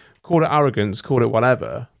money. Call it arrogance, call it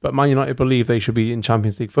whatever, but Man United believe they should be in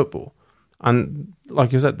Champions League football. And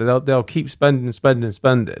like you said, they'll keep spending.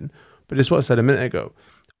 But it's what I said a minute ago.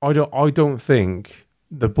 I don't think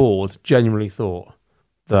the board genuinely thought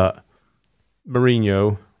that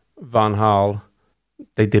Mourinho, Van Gaal,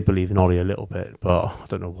 they did believe in Ollie a little bit, but I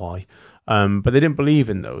don't know why. But they didn't believe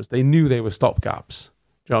in those. They knew they were stopgaps.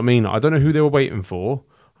 Do you know what I mean? I don't know who they were waiting for.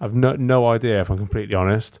 I've no idea, if I'm completely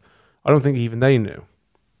honest. I don't think even they knew.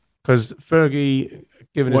 Because Fergie,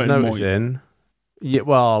 given his notice in, yeah,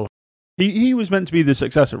 well... He was meant to be the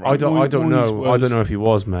successor, right? I don't know. I don't know if he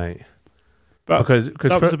was, mate. But because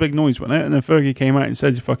that was a big noise, wasn't it? And then Fergie came out and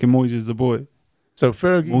said, fucking Moyes is the boy. So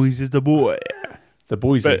Fergie... Moyes is the boy. The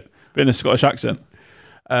boys. But in a Scottish accent.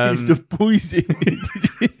 He's the boysy.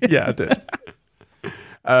 Yeah, I did.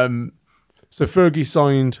 So Fergie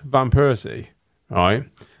signed Van Persie, right?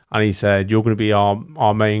 And he said, "You're going to be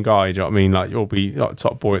our main guy." Do you know what I mean? Like you'll be like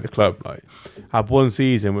top boy at the club. Like had one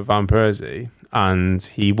season with Van Persie, and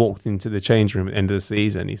he walked into the change room at the end of the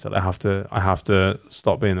season. He said, "I have to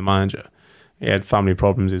stop being the manager." He had family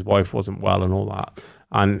problems. His wife wasn't well, and all that.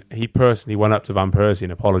 And he personally went up to Van Persie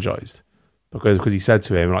and apologised because he said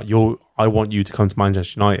to him, "Like I want you to come to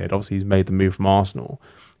Manchester United." Obviously, he's made the move from Arsenal.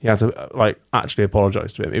 He had to actually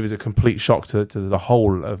apologise to him. It was a complete shock to the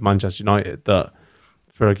whole of Manchester United that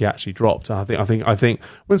Fergie actually dropped. And I think I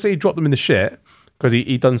wouldn't say he dropped them in the shit because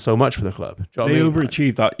he'd done so much for the club. Do you know they what I mean?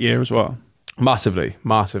 overachieved that year as well. Massively.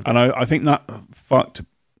 And I think that fucked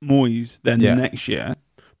Moyes then the next year.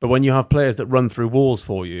 But when you have players that run through walls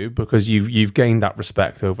for you because you've gained that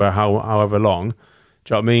respect over however long,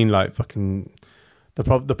 do you know what I mean? Like fucking the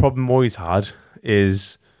problem Moyes had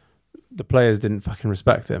is the players didn't fucking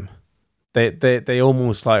respect him. They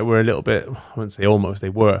almost like were a little bit, I wouldn't say almost, they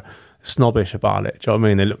were snobbish about it. Do you know what I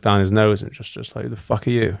mean? They looked down his nose and just like, who the fuck are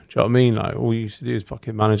you? Do you know what I mean? Like all you used to do is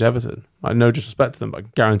fucking manage Everton. Like no disrespect to them, but I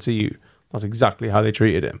guarantee you that's exactly how they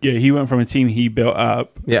treated him. Yeah, he went from a team he built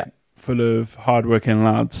up, full of hardworking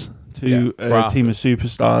lads, to a team of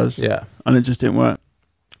superstars. Yeah, and it just didn't work.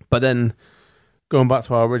 But then going back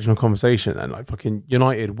to our original conversation, and like fucking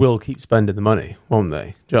United will keep spending the money, won't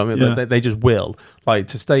they? Do you know what I mean? Yeah. They just will. Like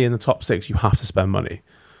to stay in the top 6, you have to spend money.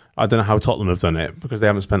 I don't know how Tottenham have done it because they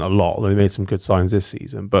haven't spent a lot. They made some good signs this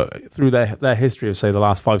season, but through their history of say the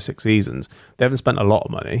last 5-6 seasons, they haven't spent a lot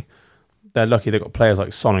of money. They're lucky they've got players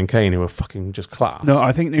like Son and Kane who are fucking just class. No,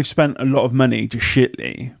 I think they've spent a lot of money just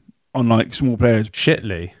shitly on like small players.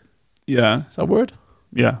 Shitly? Yeah. Is that a word?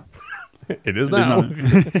 Yeah. It is now. Well, do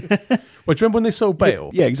you remember when they sold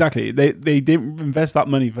Bale? Yeah, exactly. They didn't invest that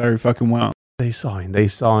money very fucking well. They signed.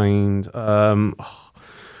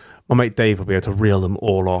 My mate Dave will be able to reel them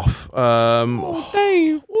all off.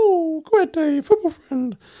 Dave. Oh, great Dave, football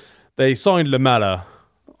friend. They signed Lamella,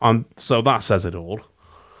 so that says it all.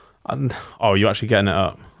 And you're actually getting it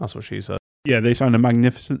up. That's what she said. Yeah, they signed a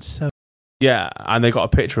magnificent 7. Yeah, and they got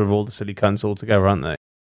a picture of all the silly cunts all together, haven't they?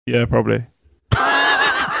 Yeah, probably.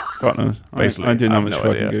 God knows. Basically, I do know much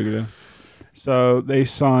fucking Googling. So they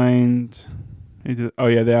signed. They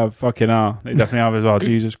have fucking R. They definitely have as well.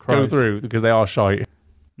 Jesus Christ. Go through because they are shite.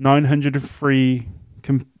 903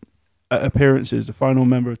 appearances. The final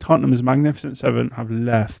member of Tottenham's Magnificent 7 have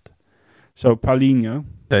left. So Paulinho.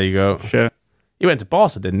 There you go. Shit. He went to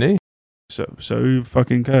Barca, didn't he? So who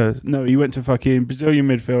fucking cares? No, he went to fucking Brazilian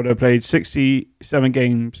midfielder, played 67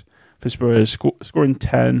 games for Spurs, scoring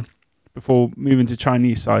 10 before moving to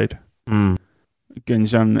Chinese side. Gunjan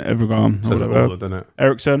Evergarm. Says it all, doesn't it?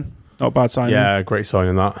 Ericsson, not a bad signing. Yeah, great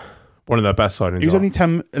signing that. One of their best signings. He was only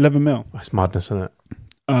 10, 11 mil. That's madness, isn't it?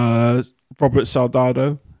 Robert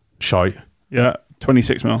Soldado. Shite. Yeah,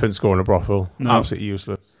 26 mil. Couldn't score in a brothel. No. Absolutely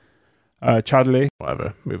useless. Chadley.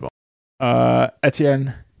 Whatever, move on.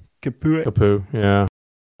 Etienne Capu, yeah.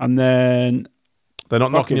 And then they're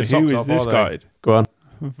not knocking your socks who off, is this guy? Go on.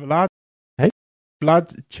 Vlad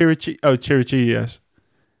Chirichi. Oh, Chirichi, yes.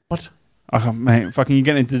 What? Oh, mate, fucking you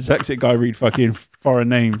getting into dyslexic guy read fucking foreign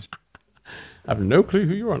names. I have no clue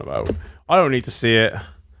who you're on about. I don't need to see it.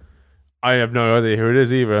 I have no idea who it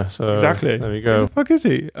is either. So Exactly. there we Who go. the fuck is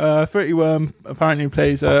he? 31. Apparently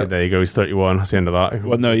plays. Okay, there you go. He's 31. That's the end of that.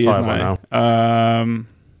 Well, no, he is Retired by now.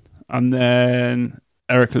 And then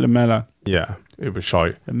Eric Lamela. Yeah, it was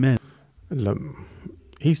shite. Lamela.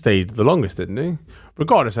 He stayed the longest, didn't he?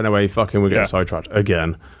 Regardless, anyway, fucking we're getting sidetracked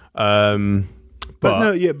again. But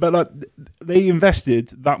like they invested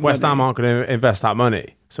that money. West Ham aren't going to invest that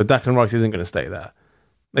money, so Declan Rice isn't going to stay there.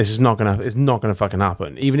 It's just not going to. It's not going to fucking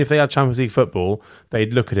happen. Even if they had Champions League football,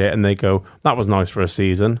 they'd look at it and they go, "That was nice for a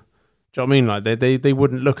season." Do you know what I mean? Like they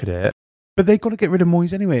wouldn't look at it. But they got to get rid of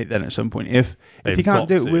Moyes anyway. Then at some point, if you can't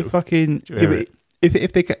do it with fucking,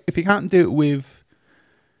 if you can't do it with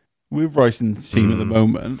Rice in the team at the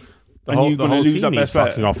moment, the whole lose team needs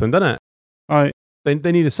fucking off them, doesn't it?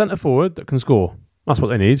 They need a centre forward that can score. That's what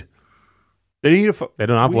they need. They need they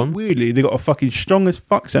don't have one. Weirdly, they got a fucking strong as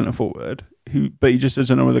fuck centre forward but he just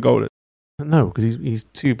doesn't know where the goal is. No, because he's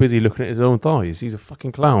too busy looking at his own thighs. He's a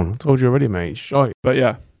fucking clown. I told you already, mate. He's shite. But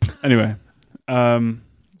yeah. Anyway, so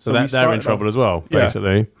they're in trouble as well.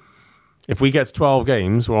 Basically, yeah. If we get to 12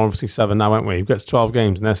 games, we're obviously 7 now, aren't we? If we get to 12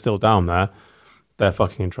 games and they're still down there, they're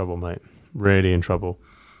fucking in trouble, mate. Really in trouble.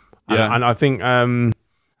 Yeah, and I think I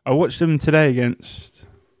watched them today against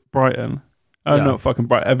Brighton. Not fucking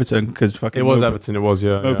Everton, because fucking it was Everton. It was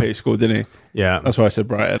Mopey scored, didn't he? Yeah, that's why I said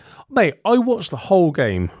Brighton. Mate, I watched the whole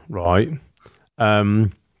game. Right,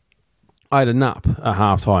 I had a nap at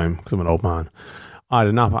half time because I'm an old man. I had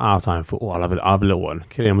a nap at half time. Thought, I'll have a little one.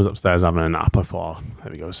 Killian was upstairs having a nap. I thought,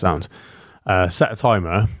 there we go, sounds. Set a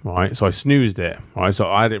timer, right? So I snoozed it, right? So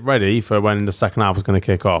I had it ready for when the second half was going to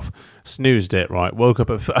kick off. Snoozed it, right? Woke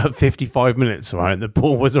up at 55 minutes, right? The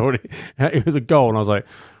ball was already, it was a goal, and I was like,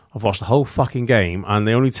 I've watched the whole fucking game, and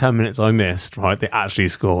the only 10 minutes I missed, right? They actually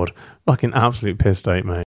scored. Fucking absolute piss state,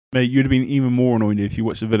 mate. Mate, you'd have been even more annoyed if you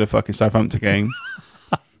watched the Villa fucking Southampton game.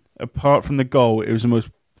 Apart from the goal, it was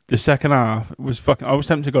the second half was fucking. I was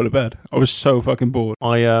tempted to go to bed. I was so fucking bored.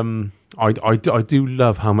 I do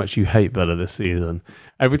love how much you hate Villa this season.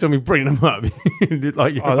 Every time we bring them up,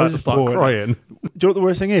 like you're about to start crying. Do you know what the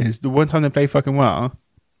worst thing is? The one time they play fucking well,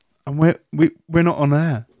 and we're not on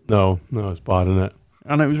air. No, it's bad, isn't it?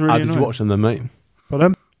 And it was really annoying. How did you watch them then, mate?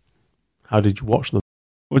 Pardon? How did you watch them?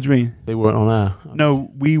 What do you mean? They weren't on air.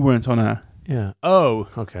 No, we weren't on air. Yeah. Oh,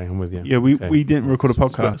 okay, I'm with you. Yeah, we didn't record a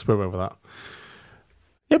podcast. Spread over that.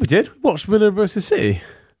 Yeah, we did. We watched Villa versus City.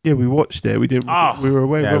 Yeah, we watched it. We did. We were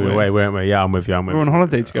away. Yeah, we were away, weren't we? Yeah, I'm with you. We were on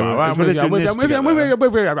holiday together. I'm with you.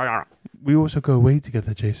 We also go away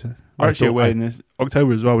together, Jason. We're actually away in this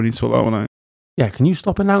October as well. We need to sort that one out. Yeah, can you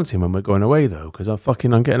stop announcing when we're going away though? Because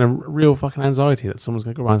I'm getting a real fucking anxiety that someone's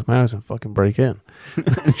going to go around to my house and fucking break in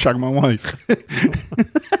and shag my wife.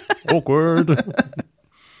 Awkward.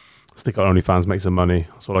 Stick on OnlyFans, make some money.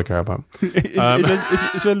 That's all I care about.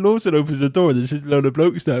 It's when Lawson opens the door. There's just a load of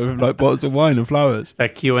blokes there with like bottles of wine and flowers. They're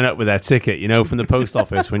queuing up with their ticket, from the post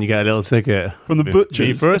office when you get a little ticket from the butchers.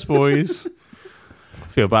 Me first, boys.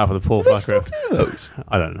 Feel bad for the poor fucker. Do those?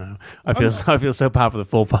 I don't know. I feel so bad for the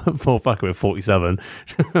poor fucker with 47,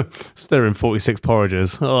 stirring 46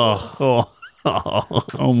 porridges. Oh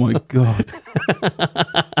my god!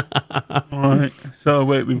 All right. So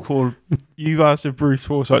wait, you've asked if Bruce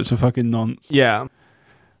Forsyth's a fucking nonce. Yeah.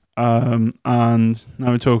 And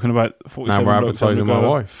now we're talking about 47. Now we're advertising my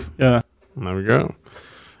wife. Yeah. There we go.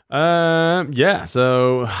 Yeah.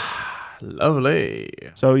 So. Lovely.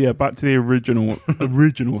 So yeah, back to the original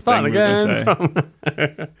thing. Again.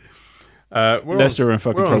 We're Leicester in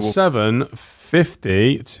fucking trouble.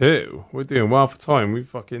 7:52. We're doing well for time. We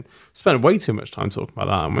fucking spent way too much time talking about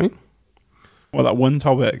that, haven't we? Well, that one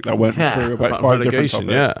topic that went through about 5 different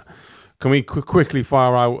topics. Yeah. Can we quickly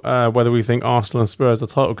fire out whether we think Arsenal and Spurs are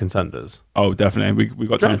title contenders? Oh, definitely. We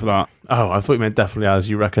got time for that. Oh, I thought you meant definitely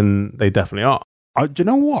as. You reckon they definitely are? Do you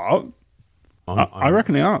know what? I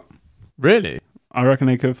reckon they are. Really? I reckon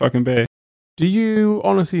they could fucking be. Do you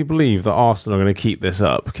honestly believe that Arsenal are going to keep this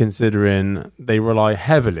up, considering they rely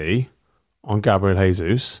heavily on Gabriel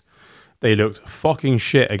Jesus? They looked fucking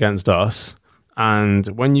shit against us. And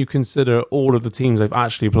when you consider all of the teams they've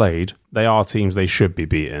actually played, they are teams they should be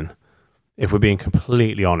beating. If we're being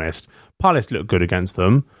completely honest. Palace looked good against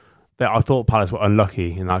them. I thought Palace were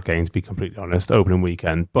unlucky in that game, to be completely honest, opening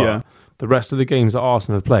weekend. But the rest of the games that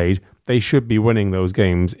Arsenal have played, they should be winning those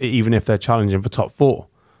games, even if they're challenging for top 4.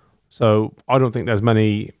 So I don't think there's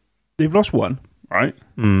many. They've lost one, right?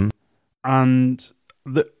 And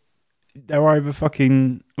they're either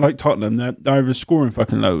fucking like Tottenham. They're either scoring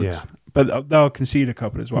fucking loads, but they'll concede a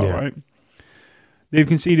couple as well, right? They've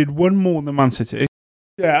conceded one more than Man City.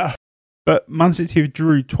 Yeah, but Man City have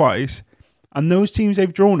drew twice, And those teams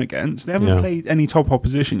they've drawn against, they haven't played any top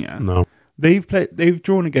opposition yet. No. They've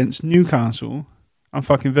drawn against Newcastle and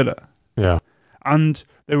fucking Villa. Yeah. And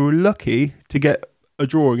they were lucky to get a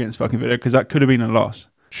draw against fucking Villa because that could have been a loss.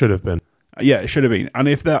 Should have been. Yeah, it should have been. And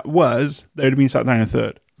if that was, they would have been sat down in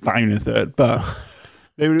third. But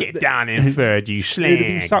they would get down in third, you slag. They would have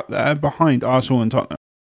been sat there behind Arsenal and Tottenham.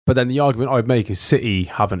 But then the argument I'd make is City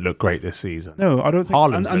haven't looked great this season. No, I don't think.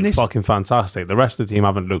 Haaland's looked fucking fantastic. The rest of the team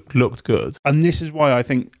haven't looked good. And this is why I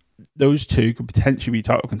think those two could potentially be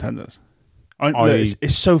title contenders.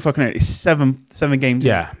 It's so fucking early. It's seven games.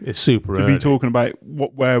 Yeah, it's super to early. be talking about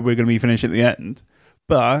where we're going to be finishing at the end.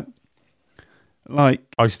 But like,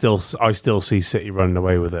 I still see City running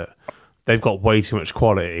away with it. They've got way too much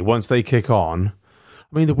quality. Once they kick on,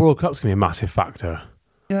 I mean, the World Cup's going to be a massive factor.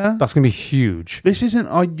 Yeah, that's going to be huge. This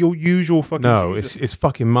isn't your usual fucking. No, season. it's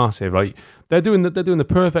fucking massive. Like they're doing the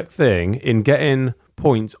perfect thing in getting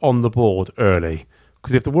points on the board early.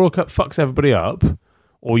 Because if the World Cup fucks everybody up,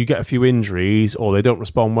 or you get a few injuries, or they don't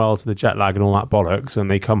respond well to the jet lag and all that bollocks, and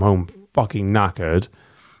they come home fucking knackered,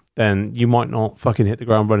 then you might not fucking hit the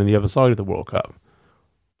ground running the other side of the World Cup.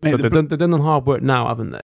 Mate, so they've done the hard work now,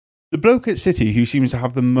 haven't they? The bloke at City who seems to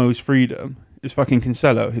have the most freedom is fucking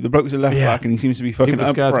Cancelo. The bloke's a left back, and he seems to be fucking up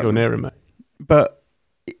scared front. to go near him, mate. But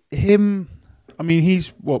him, I mean,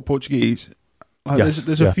 he's Portuguese.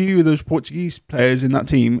 There's a few of those Portuguese players in that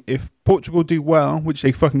team. If Portugal do well, which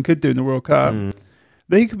they fucking could do in the World Cup,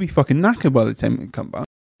 they could be fucking knackered by the time they come back.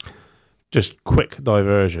 Just quick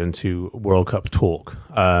diversion to World Cup talk.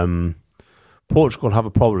 Portugal have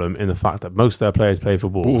a problem in the fact that most of their players play for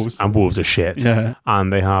Wolves. And Wolves are shit. Yeah.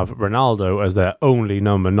 And they have Ronaldo as their only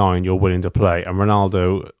number 9 you're willing to play. And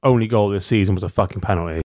Ronaldo, only goal this season was a fucking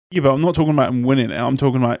penalty. Yeah, but I'm not talking about him winning it. I'm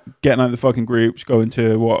talking about getting out of the fucking groups, going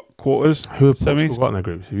to quarters? Who have Portugal got in their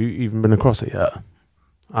groups? Have you even been across it yet?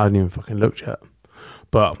 I haven't even fucking looked yet.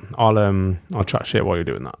 But I'll chat shit while you're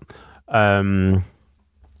doing that.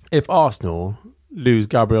 If Arsenal lose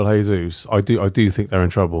Gabriel Jesus, I do think they're in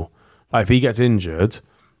trouble. Like if he gets injured,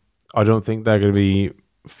 I don't think they're going to be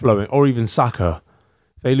flowing. Or even Saka.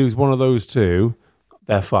 If they lose one of those two,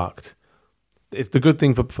 they're fucked. It's the good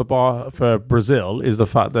thing for Brazil is the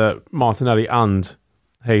fact that Martinelli and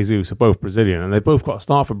Jesus are both Brazilian, and they've both got a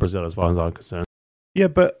start for Brazil as far as I'm concerned. Yeah,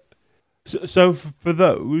 but so for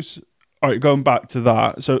those, all right, going back to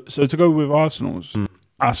that, so to go with Arsenal's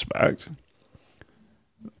aspect,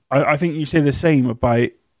 I think you say the same about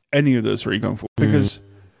any of those three going forward because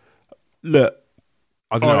look,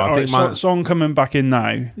 I don't know. I think Son coming back in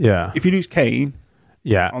now. Yeah, if you lose Kane,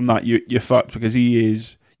 on that you're fucked because he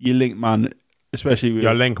is your link man, especially with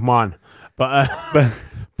your link man. But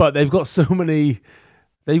they've got so many.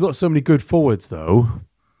 They've got so many good forwards though.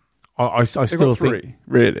 I still think three,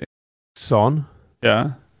 really. Son,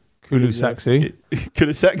 Kulusevski.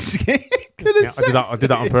 I did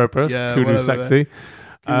that on purpose. Yeah, Kulusevski.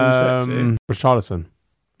 Richarlison.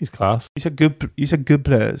 He's class. You said good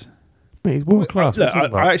players. Mate, he's world class.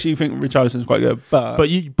 I actually think Richarlison's quite good, but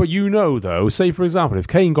you know though, say for example, if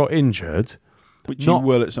Kane got injured, which he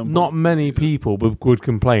will at some point, not many people would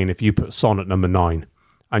complain if you put Son at number 9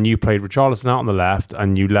 and you played Richarlison out on the left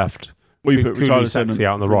and you left you put Richarlison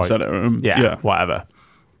out on the right. Yeah, whatever.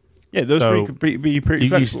 Yeah, those three could be pretty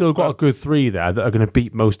flexible. You've still got a good 3 there that are going to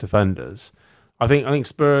beat most defenders. I think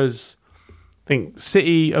Spurs. I think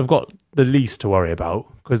City have got the least to worry about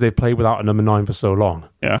because they've played without a number 9 for so long.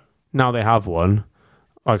 Yeah. Now they have one.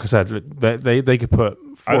 Like I said, they could put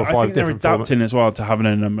 4 or 5 I think different. They're adapting as well to having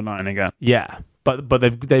a number 9 again. Yeah, but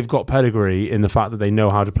they've got pedigree in the fact that they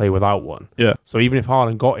know how to play without one. Yeah. So even if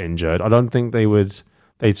Haaland got injured, I don't think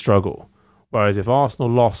they'd struggle. Whereas if Arsenal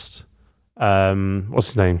lost, what's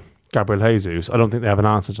his name, Gabriel Jesus, I don't think they have an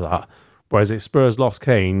answer to that. Whereas if Spurs lost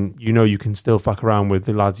Kane, you can still fuck around with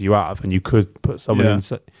the lads you have, and you could put someone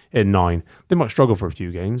in 9. They might struggle for a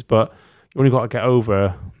few games, but you only got to get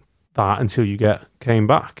over that until you get Kane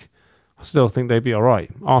back. I still think they'd be all right.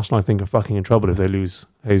 Arsenal, I think, are fucking in trouble if they lose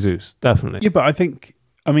Jesus. Definitely. Yeah, but I think,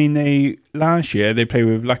 last year they played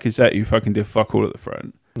with Lacazette, who fucking did fuck all at the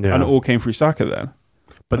front, and it all came through Saka then.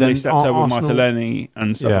 But then they stepped out with Martinelli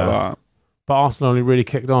and stuff like that. But Arsenal only really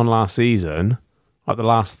kicked on last season. Like the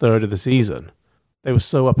last third of the season, they were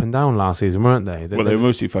so up and down last season, weren't they? They were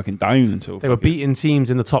mostly fucking down until they were beating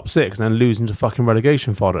teams in the top 6 and then losing to fucking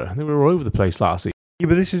relegation fodder. They were all over the place last season. Yeah,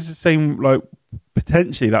 but this is the same. Like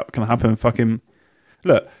potentially that can happen. Fucking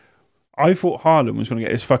look, I thought Haaland was going to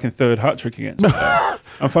get his fucking 3rd hat trick against me,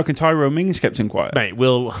 and fucking Tyrone Mings kept him quiet. Mate,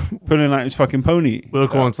 we'll pulling out his fucking pony. We'll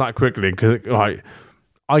go on to that quickly because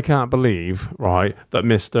I can't believe that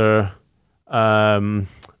Mr.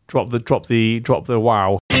 Drop the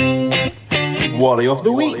wow. Wally of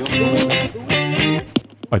the week.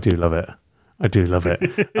 I do love it.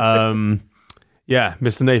 Yeah,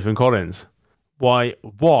 Mr. Nathan Collins. Why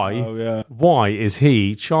is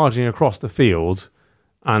he charging across the field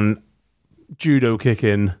and judo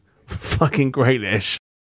kicking fucking Grealish?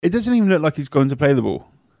 It doesn't even look like he's going to play the ball.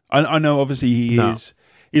 I know, obviously he is.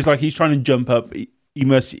 He's like he's trying to jump up.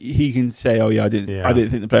 He can say, "Oh yeah, I didn't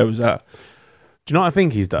think the player was there." Do you know what I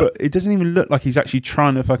think he's done? But it doesn't even look like he's actually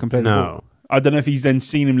trying to fucking play the ball. I don't know if he's then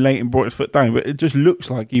seen him late and brought his foot down, but it just looks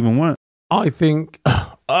like even worse. I think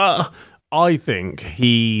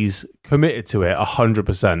he's committed to it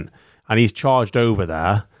 100%, and he's charged over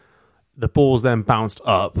there. The ball's then bounced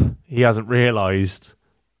up. He hasn't realised,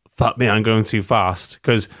 fuck me, I'm going too fast.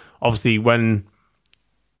 Because obviously when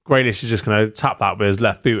Grealish is just going to tap that with his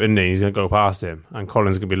left boot, and he's going to go past him, and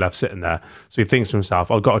Collins is going to be left sitting there. So he thinks to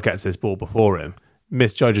himself, I've got to get to this ball before him.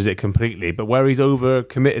 Misjudges it completely. But where he's over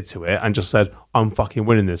committed to it and just said, I'm fucking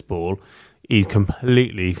winning this ball, he's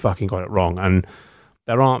completely fucking got it wrong. And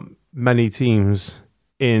there aren't many teams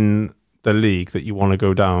in the league that you want to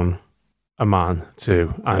go down a man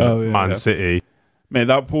to, and Man City. Mate,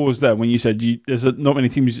 that pause there when you said there's not many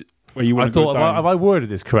teams where you want to go down. Have I worded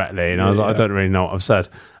this correctly? And I was like, I don't really know what I've said.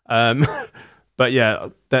 But yeah,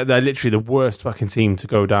 they're literally the worst fucking team to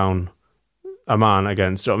go down a man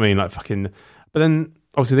against. Do you know what I mean? Like fucking. But then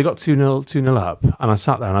obviously they got 2-0 up, and I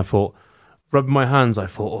sat there and I thought, rubbing my hands, I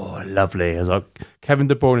thought, oh, lovely. I was like, Kevin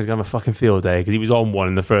De Bruyne is going to have a fucking field day because he was on one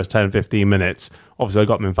in the first 10, 15 minutes. Obviously, I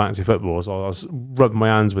got him in fantasy football, so I was rubbing my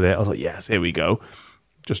hands with it. I was like, yes, here we go.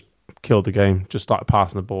 Just killed the game. Just started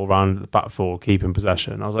passing the ball around the back four, keeping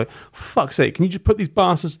possession. I was like, fuck's sake, can you just put these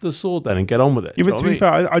bastards to the sword then and get on with it? Yeah, but to be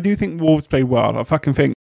fair, I do think Wolves played well. I fucking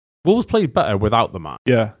think Wolves played better without the man.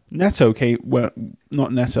 Yeah. Neto came, well,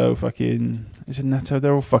 not Neto, fucking, is it Neto?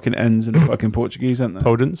 They're all fucking ends in Fucking Portuguese, aren't they?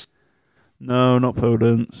 Podence? No, not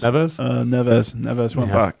Podence. Neves? Neves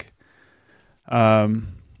went back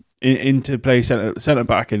into play centre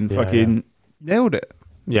back and fucking nailed it.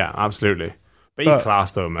 Yeah, absolutely. But he's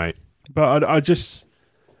class though, mate. But I just,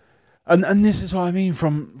 and this is what I mean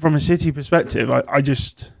from a City perspective. I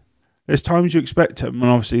just, there's times you expect them,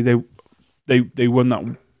 and obviously they won that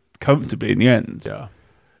comfortably in the end. Yeah,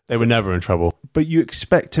 they were never in trouble. But you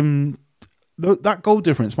expect him, that goal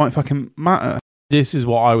difference might fucking matter. This is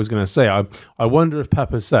what I was going to say. I wonder if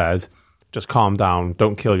Pepper said, just calm down,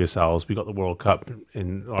 don't kill yourselves. We got the World Cup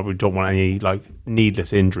in. We don't want any like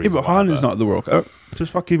needless injuries. Yeah, but Haaland's not at the World Cup.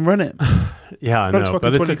 Just fucking run it. Yeah, I know. But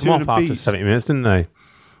they took him off after 70 minutes, didn't they?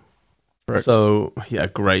 Correct. So yeah,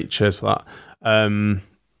 great. Cheers for that.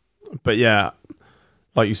 But yeah,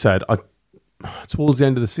 like you said, towards the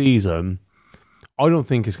end of the season, I don't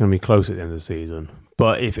think it's going to be close at the end of the season.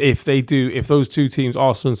 But if they do, if those two teams,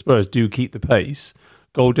 Arsenal and Spurs, do keep the pace,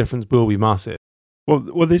 goal difference will be massive. Well,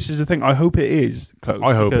 this is the thing. I hope it is close.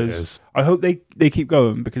 I hope it is. I hope they keep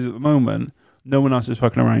going, because at the moment, no one else is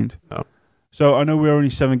fucking around. No. So I know we're only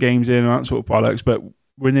 7 games in and that sort of bollocks, but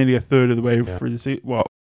we're nearly a third of the way through the season. Well,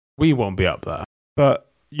 we won't be up there.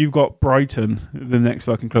 But you've got Brighton, the next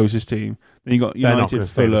fucking closest team. Then you got United,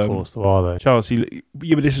 Fulham, are they? Chelsea.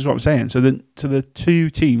 Yeah, but this is what I'm saying. So the two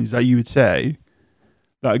teams that you would say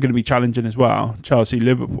that are going to be challenging as well, Chelsea,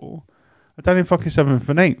 Liverpool, are down in fucking 7th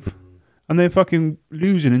and 8th. And they're fucking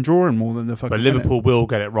losing and drawing more than they're fucking. But Liverpool will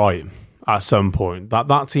get it right at some point.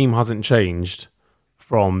 That team hasn't changed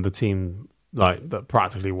from the team like that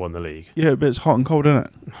practically won the league. Yeah, but it's hot and cold, isn't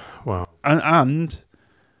it? Well, and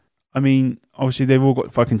I mean, obviously they've all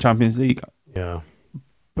got fucking Champions League. Yeah,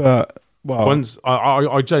 but well, once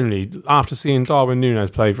I generally, after seeing Darwin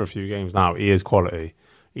Núñez play for a few games now, he is quality.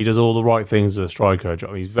 He does all the right things as a striker.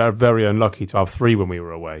 He's very, very unlucky to have 3 when we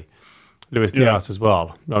were away. Luis Diaz as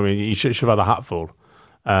well. I mean, he should have had a hatful.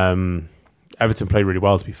 Everton played really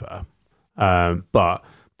well, to be fair. But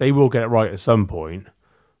they will get it right at some point.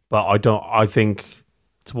 But I think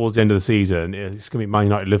towards the end of the season, it's going to be Man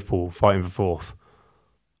United, Liverpool fighting for 4th.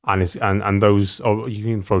 And those, you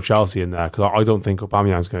can throw Chelsea in there, because I don't think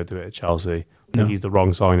Aubameyang's going to do it at Chelsea. No. He's the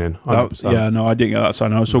wrong signing. 100%. Yeah, no, I didn't get that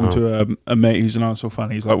sign. I was talking to a mate who's an Arsenal fan.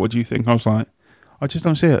 He's like, "What do you think?" I was like, "I just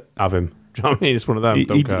don't see it." Have him. Do you know what I mean? It's one of them.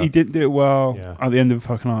 He didn't do it well at the end of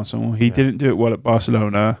fucking Arsenal. He didn't do it well at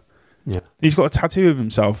Barcelona. Yeah, he's got a tattoo of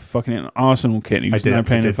himself fucking in an Arsenal kit. And he was now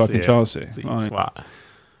playing in fucking Chelsea. It was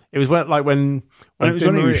when it was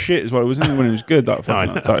when he was shit as well. It wasn't when he was good. That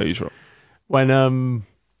fucking tattoos.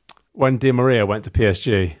 When Di Maria went to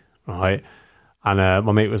PSG, right, and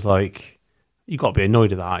my mate was like, "You got to be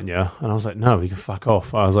annoyed at that, aren't you?" And I was like, "No, he can fuck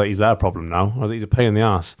off." I was like, "He's their problem now." I was like, "He's a pain in the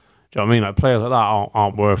ass." Do you know what I mean? Like, players like that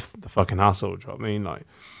aren't worth the fucking hassle. Do you know what I mean? Like,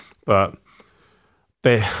 but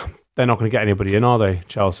they're not going to get anybody in, are they,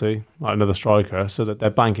 Chelsea? Like another striker, so that they're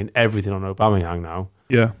banking everything on Aubameyang now.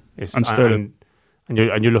 Yeah, and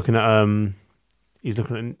you're looking at he's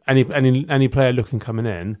looking at any player coming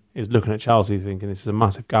in is looking at Chelsea thinking this is a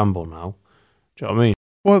massive gamble now. Do you know what I mean?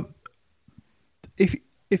 Well,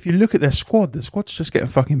 if you look at their squad's just getting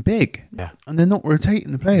fucking big. Yeah, and they're not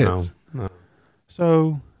rotating the players. No.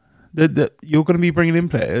 So you're going to be bringing in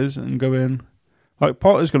players and going. Like,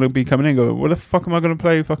 Potter's going to be coming in going, what the fuck am I going to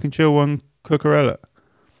play fucking Chilwell, Cucurella?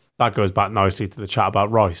 That goes back nicely to the chat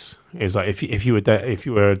about Rice. It's like if you were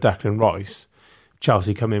a Declan Rice,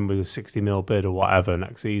 Chelsea come in with a 60 mil bid or whatever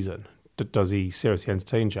next season, does he seriously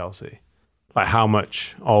entertain Chelsea? Like, how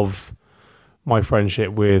much of my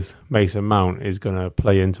friendship with Mason Mount is going to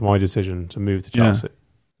play into my decision to move to Chelsea? Yeah.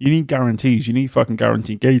 You need guarantees. You need fucking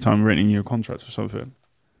guaranteed game time written in your contract or something.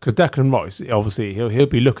 Because Declan Rice, obviously, he'll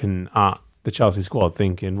be looking at the Chelsea squad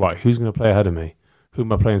thinking, right, who's going to play ahead of me? Who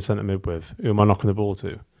am I playing centre mid with? Who am I knocking the ball to?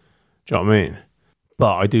 Do you know what I mean?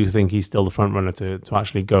 But I do think he's still the front runner to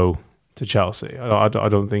actually go to Chelsea. I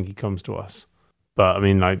don't think he comes to us. But I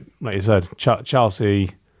mean, like you said, Chelsea,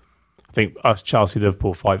 I think us, Chelsea,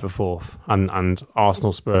 Liverpool fight for fourth, and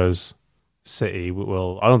Arsenal, Spurs, City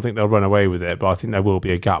will. I don't think they'll run away with it, but I think there will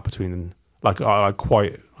be a gap between them, like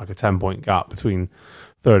quite like a 10-point gap between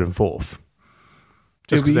third and fourth.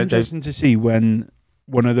 It'll be interesting to see when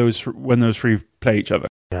those three play each other.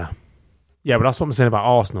 Yeah, but that's what I'm saying about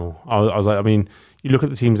Arsenal. I was like, I mean, you look at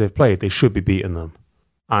the teams they've played; they should be beating them,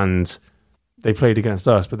 and they played against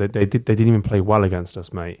us, but they didn't even play well against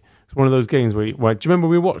us, mate. It's one of those games where do you remember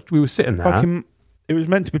we were sitting there? It was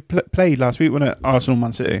meant to be played last week, wasn't it? Arsenal,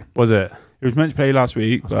 Man City. Was it? It was meant to play last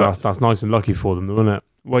week. That's nice and lucky for them, wasn't it?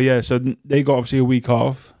 Well, yeah. So they got obviously a week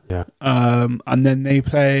off. Yeah. And then they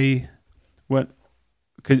play when.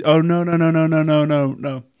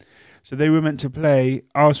 No. So they were meant to play.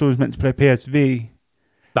 Arsenal was meant to play PSV.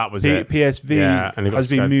 That was it. PSV has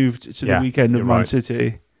been moved to the weekend of Man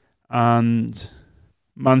City, and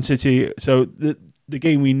Man City. So the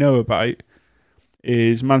game we know about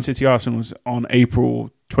is Man City Arsenal's on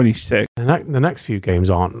April 26th. The next few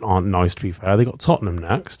games aren't nice, to be fair. They got Tottenham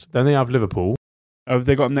next, then they have Liverpool. Oh, have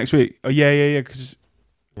they got them next week? Oh yeah.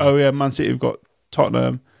 Man City have got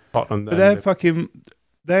Tottenham. But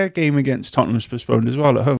their game against Tottenham's postponed as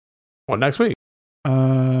well at home. What, next week?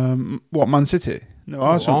 Man City? No,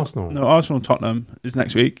 Arsenal. No, Arsenal Tottenham is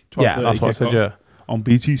next week. Yeah, that's what I said, yeah. On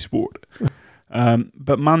BT Sport.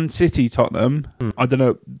 But Man City Tottenham, I don't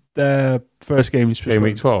know, their first game is postponed. Game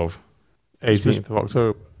week 12, 18th of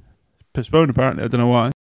October. Postponed, apparently. I don't know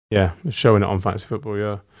why. Yeah, it's showing it on Fantasy Football,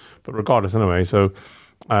 yeah. But regardless, anyway, so,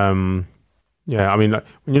 I mean, like,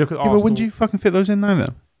 when you look at Arsenal... but when do you fucking fit those in now,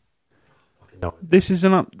 then? No. This is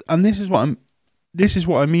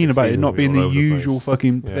what I mean about it not being the usual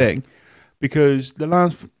fucking thing, because the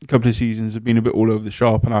last couple of seasons have been a bit all over the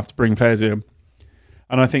shop, and I have to bring players in,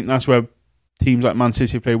 and I think that's where teams like Man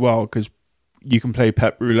City play well, because you can play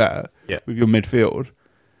Pep Roulette with your midfield.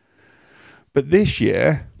 But this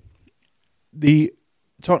year, the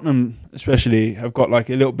Tottenham especially have got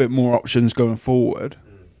like a little bit more options going forward.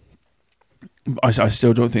 I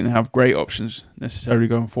still don't think they have great options necessarily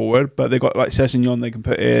going forward, but they've got like Sessegnon they can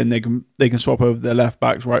put in, they can swap over their left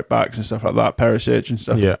backs, right backs and stuff like that, Perisic and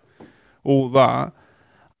stuff, all that.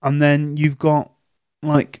 And then you've got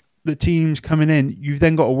like the teams coming in, you've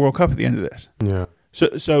then got a World Cup at the end of this. Yeah.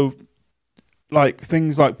 So like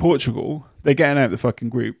things like Portugal, they're getting out of the fucking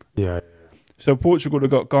group. Yeah. So Portugal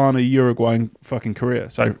have got Ghana, Uruguay and fucking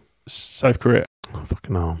Korea, South Korea. Oh,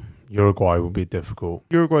 fucking hell. Uruguay will be difficult.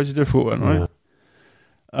 Uruguay's a difficult one, right?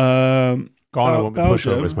 Yeah. Ghana won't be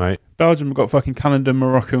pushovers, mate. Belgium have got fucking Canada,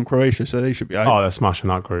 Morocco and Croatia, so they should be out. Oh, they're smashing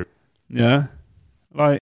that group. Yeah.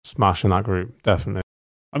 Smashing that group, definitely.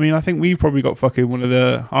 I mean, I think we've probably got fucking one of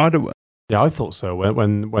the harder ones. Yeah, I thought so.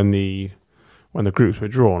 When the groups were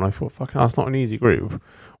drawn, I thought, fucking, that's not an easy group.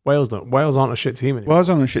 Wales aren't a shit team anymore. Wales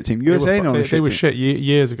aren't a shit team. USA not a shit team. They were shit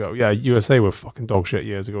years ago. Yeah, USA were fucking dog shit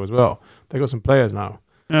years ago as well. They got some players now.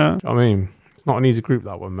 Yeah. I mean, it's not an easy group,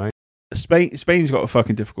 that one, mate. Spain's got a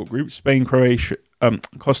fucking difficult group. Spain, Croatia,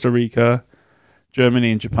 Costa Rica,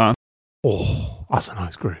 Germany and Japan. Oh, that's a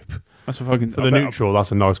nice group. That's a fucking...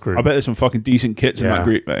 that's a nice group. I bet there's some fucking decent kits in that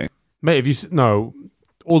group, mate. Mate,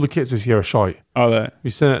 all the kits this year are shite. Are they? You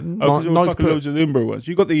seen it? Because there were fucking loads of the Umbro ones.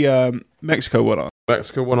 You got the Mexico one on.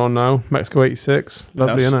 Mexico one on now. Mexico 86.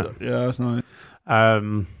 Lovely, isn't it? Yeah, that's nice.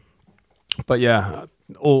 But yeah,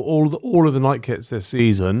 all of the night kits this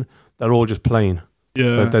season, they're all just plain.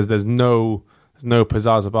 Yeah. There's no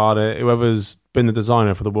pizzazz about it. Whoever's been the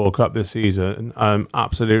designer for the World Cup this season,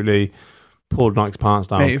 absolutely pulled Nike's pants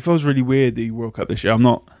down. Mate, it feels really weird, the World Cup this year. I'm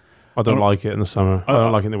not I don't like it in the summer. I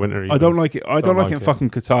don't like it in the winter either. I don't like it. I don't like it in fucking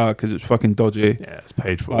Qatar because it's fucking dodgy. Yeah, it's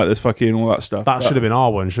paid for. Like there's fucking all that stuff. That should have been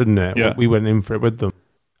our one, shouldn't it? Yeah. We went in for it with them.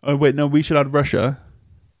 Oh wait, no, we should have Russia.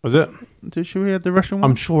 Was it? Should we have the Russian one?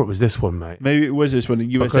 I'm sure it was this one, mate. Maybe it was this one. The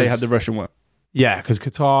USA had the Russian one. Yeah, because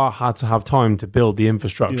Qatar had to have time to build the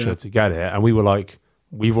infrastructure to get it, and we were like,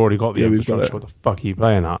 we've already got the infrastructure. What the fuck are you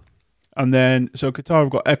playing at? And then, so Qatar have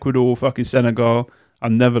got Ecuador, fucking Senegal,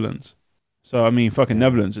 and Netherlands. So, I mean, fucking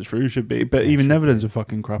Netherlands is true, should be. But even Netherlands are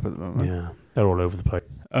fucking crap at the moment. Yeah, they're all over the place.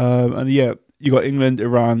 And yeah, you got England,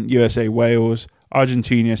 Iran, USA, Wales,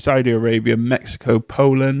 Argentina, Saudi Arabia, Mexico,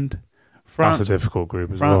 Poland, France. That's a difficult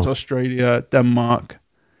group as France, well. Australia, Denmark,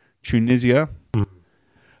 Tunisia.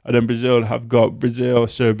 And then Brazil have got Brazil,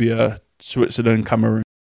 Serbia, Switzerland, Cameroon.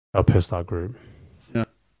 I'll piss that group. Yeah.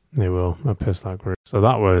 They will. I'll piss that group. So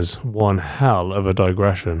that was one hell of a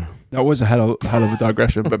digression. That was a hell of a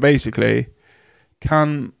digression. But basically,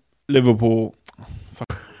 can Liverpool...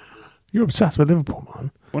 You're obsessed with Liverpool,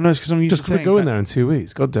 man. Well, no, it's because I'm used just going to go in there in 2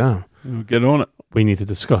 weeks. God damn. Get on it. We need to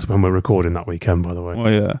discuss when we're recording that weekend, by the way. Oh,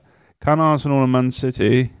 yeah. Can Arsenal and Man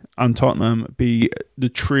City and Tottenham be the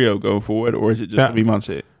trio going forward, or is it just going to be Man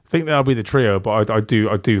City? I think that'll be the trio, but I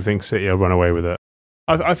do think City will run away with it.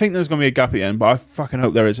 I think there's going to be a gap at the end, but I fucking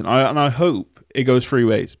hope there isn't. I hope it goes 3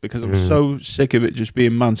 ways because I'm so sick of it just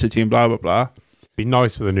being Man City and blah, blah, blah. Be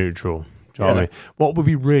nice for the neutral. Do you know what I mean? What would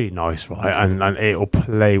be really nice, right, and it'll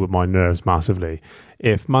play with my nerves massively,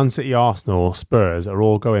 if Man City, Arsenal, Spurs are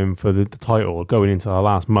all going for the title going into the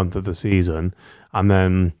last month of the season, and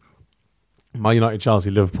then Man United,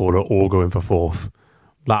 Chelsea, Liverpool are all going for fourth.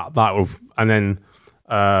 That will, and then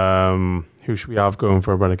who should we have going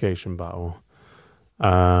for a relegation battle?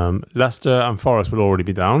 Leicester and Forest will already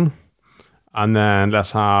be down. And then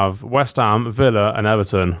let's have West Ham, Villa and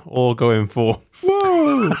Everton all going for...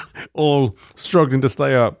 Whoa! All struggling to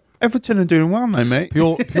stay up. Everton are doing well now, mate.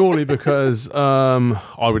 Purely because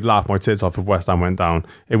I would laugh my tits off if West Ham went down.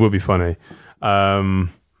 It would be funny. And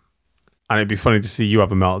it'd be funny to see you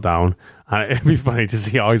have a meltdown. And it'd be funny to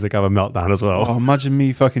see Isaac have a meltdown as well. Oh, imagine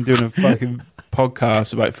me fucking doing a fucking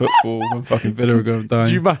podcast about football when fucking Villa are going down.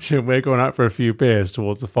 Do you imagine we're going out for a few beers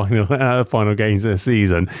towards the final games of the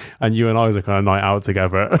season, and you and Isaac on a night out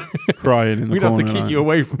together, crying in the We'd corner? We'd have to keep you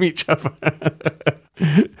away from each other,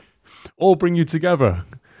 or bring you together.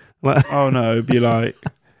 Oh no, it'd be like,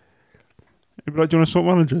 do you want to swap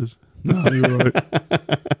managers? No, you're right.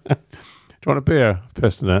 Do you want a beer? I've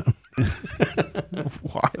pissed in it.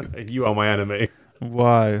 Why? You are my enemy.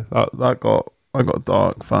 Why? That got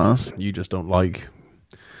dark fast. You just don't like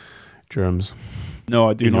germs. No,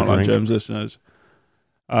 I do not like germs, listeners.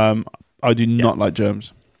 I do not like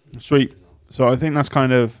germs. Sweet. So I think that's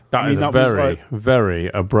kind of... That is a very, very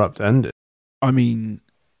abrupt ending. I mean,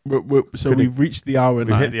 we've reached the hour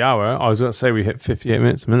now. We hit the hour. I was going to say we hit 58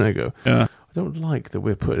 minutes a minute ago. Yeah. I don't like that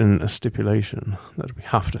we're putting a stipulation that we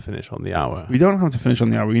have to finish on the hour. We don't have to finish on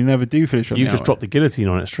the hour. We never do finish on the hour. You just dropped the guillotine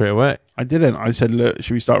on it straight away. I didn't. I said, look,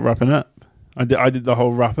 should we start wrapping up? I did the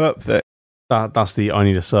whole wrap up thing. That's the I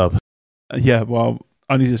need a sub. Yeah, well,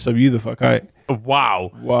 I need to sub you the fuck out.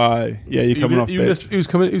 Wow. Why? Yeah, you're coming off bitch. Who's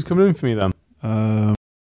coming in for me then?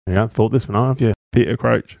 You haven't thought this one out, have you? Peter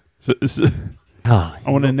Crouch. I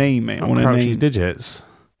want a name, mate. I want a name. Digits.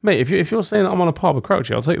 Mate, if you're saying that I'm on a par with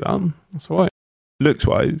Crouchy, I'll take that. That's all right. Looks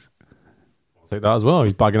wise. I'll take that as well.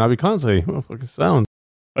 He's bagging Abby Clancy. What the fuck is sound?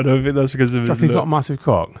 I don't think that's because of his looks. He's got a massive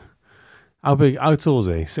cock. How tall is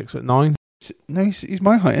he? 6'9"? No, he's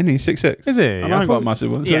my height, isn't he? 6'6". Is he? And I've got a massive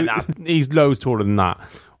one. So yeah, he's loads taller than that.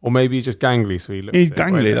 Or maybe he's just gangly, so he looks... He's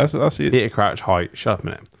gangly, that's it. Peter Crouch height. Shut up a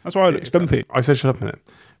minute. That's why I look stumpy. I said shut up a minute.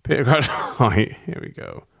 Peter Crouch height. Here we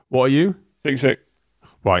go. What are you? 6'6".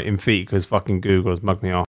 Right, in feet, because fucking Google's mugged me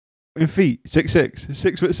off. In feet? 6'6".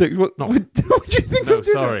 6'6". What do you think? No,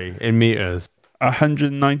 sorry. In meters.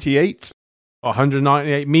 198.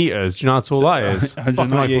 198 meters. Do you know how tall that is?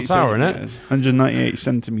 198 tower, isn't it? 198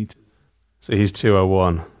 centimeters. So he's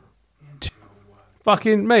 201.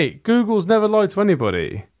 Fucking mate, Google's never lied to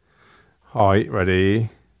anybody. Height, ready,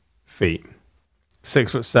 feet.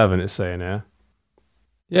 6'7", it's saying here.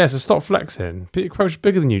 Yeah, so stop flexing. Peter Crouch is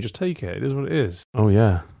bigger than you. Just take it. It is what it is. Oh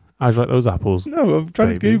yeah. How'd you like those apples? No, I'm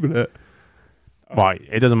trying to Google it. Right,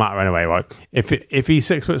 it doesn't matter anyway. Right, if he's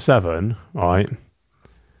 6'7", right,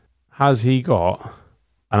 has he got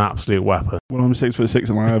an absolute weapon? Well, I'm 6'6"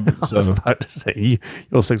 and I have. So. I was about to say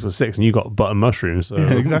you're 6'6" and you got button mushrooms. So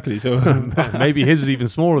yeah, exactly. So maybe his is even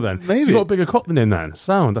smaller then. Maybe so you got a bigger cock than him then.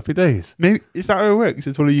 Sound happy days. Maybe is that how it works?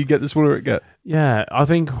 The taller you get, the smaller it gets. Yeah, I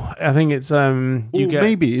think it's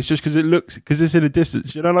maybe it's just because it's in a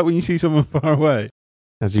distance. You know, like when you see someone far away.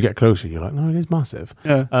 As you get closer, you're like, no, it is massive.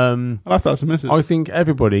 Yeah. I'll have to ask the missus. I think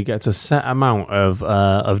everybody gets a set amount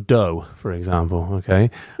of dough, for example,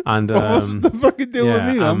 okay? And what's the fucking deal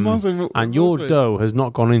with me? I'm massive. And your dough has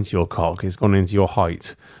not gone into your cock; it's gone into your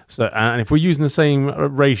height. So, and if we're using the same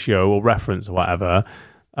ratio or reference or whatever,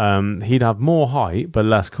 he'd have more height but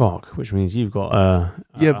less cock, which means you've got a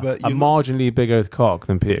marginally bigger cock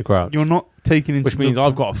than Peter Crouch. You're not taking into which means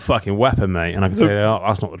I've got a fucking weapon, mate, and I can tell you,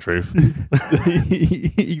 that's not the truth.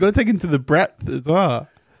 You got to take into the breadth as well.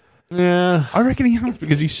 Yeah, I reckon he has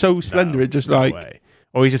because he's so slender. It just way.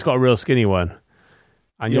 Or he's just got a real skinny one,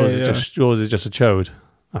 and yours is just a chode.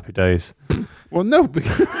 Happy days. Well, no,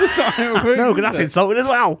 because that's not how it works. No, because that's insulting as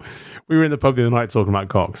well. We were in the pub the other night talking about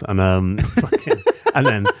cocks, and and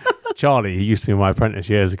then Charlie, who used to be my apprentice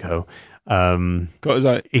years ago, got his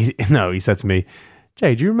eye. He said to me,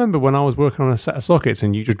 Jay, do you remember when I was working on a set of sockets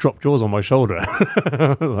and you just dropped yours on my shoulder?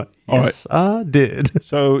 I was like, yes, I did.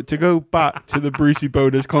 So to go back to the Brucey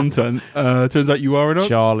bonus content, turns out you are an ox.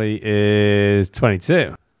 Charlie is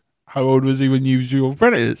 22. How old was he when you was your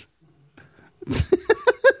apprentice?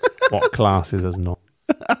 What classes as not?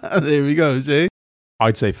 There we go, see?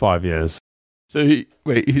 I'd say 5 years. So he's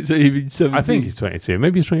 17? I think he's 22.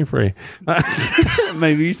 Maybe he's 23.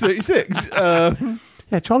 Maybe he's 36.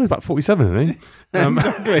 Yeah, Charlie's about 47, isn't he?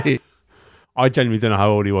 Exactly. I genuinely don't know how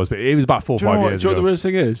old he was, but it was about 4 or 5 years Do you know ago. what the worst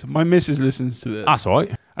thing is? My missus listens to this. That's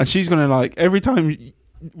right. And she's going to every time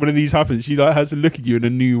one of these happens, she has to look at you in a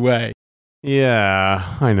new way.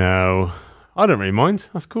 Yeah, I know. I don't really mind.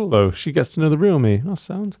 That's cool, though. She gets to know the real me. That's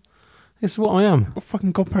sound. This is what I am. What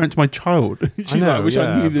fucking godparent to my child? She's I like, I wish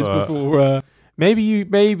I knew this before. Maybe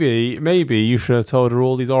you should have told her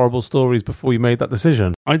all these horrible stories before you made that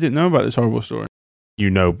decision. I didn't know about this horrible story.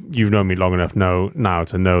 You've known me long enough now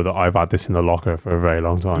to know that I've had this in the locker for a very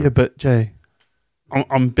long time. Yeah, but Jay,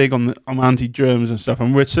 I'm big on I'm anti-germs and stuff,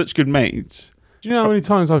 and we're such good mates. Do you know how many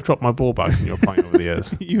times I've dropped my ball bags in your pint over the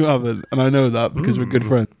years? You haven't, and I know that because we're good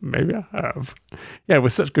friends. Maybe I have. Yeah, we're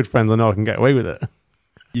such good friends. I know I can get away with it.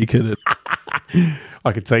 You couldn't.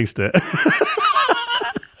 I could taste it.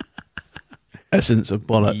 Essence of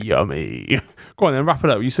bollocks. Yummy. Go on then, wrap it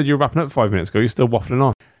up. You said you were wrapping up 5 minutes ago. You're still waffling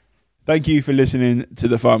on. Thank you for listening to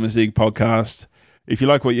the Farmers League podcast. If you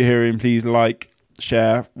like what you're hearing, please like,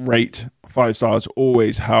 share, rate. 5 stars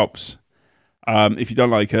always helps. If you don't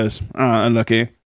like us, unlucky.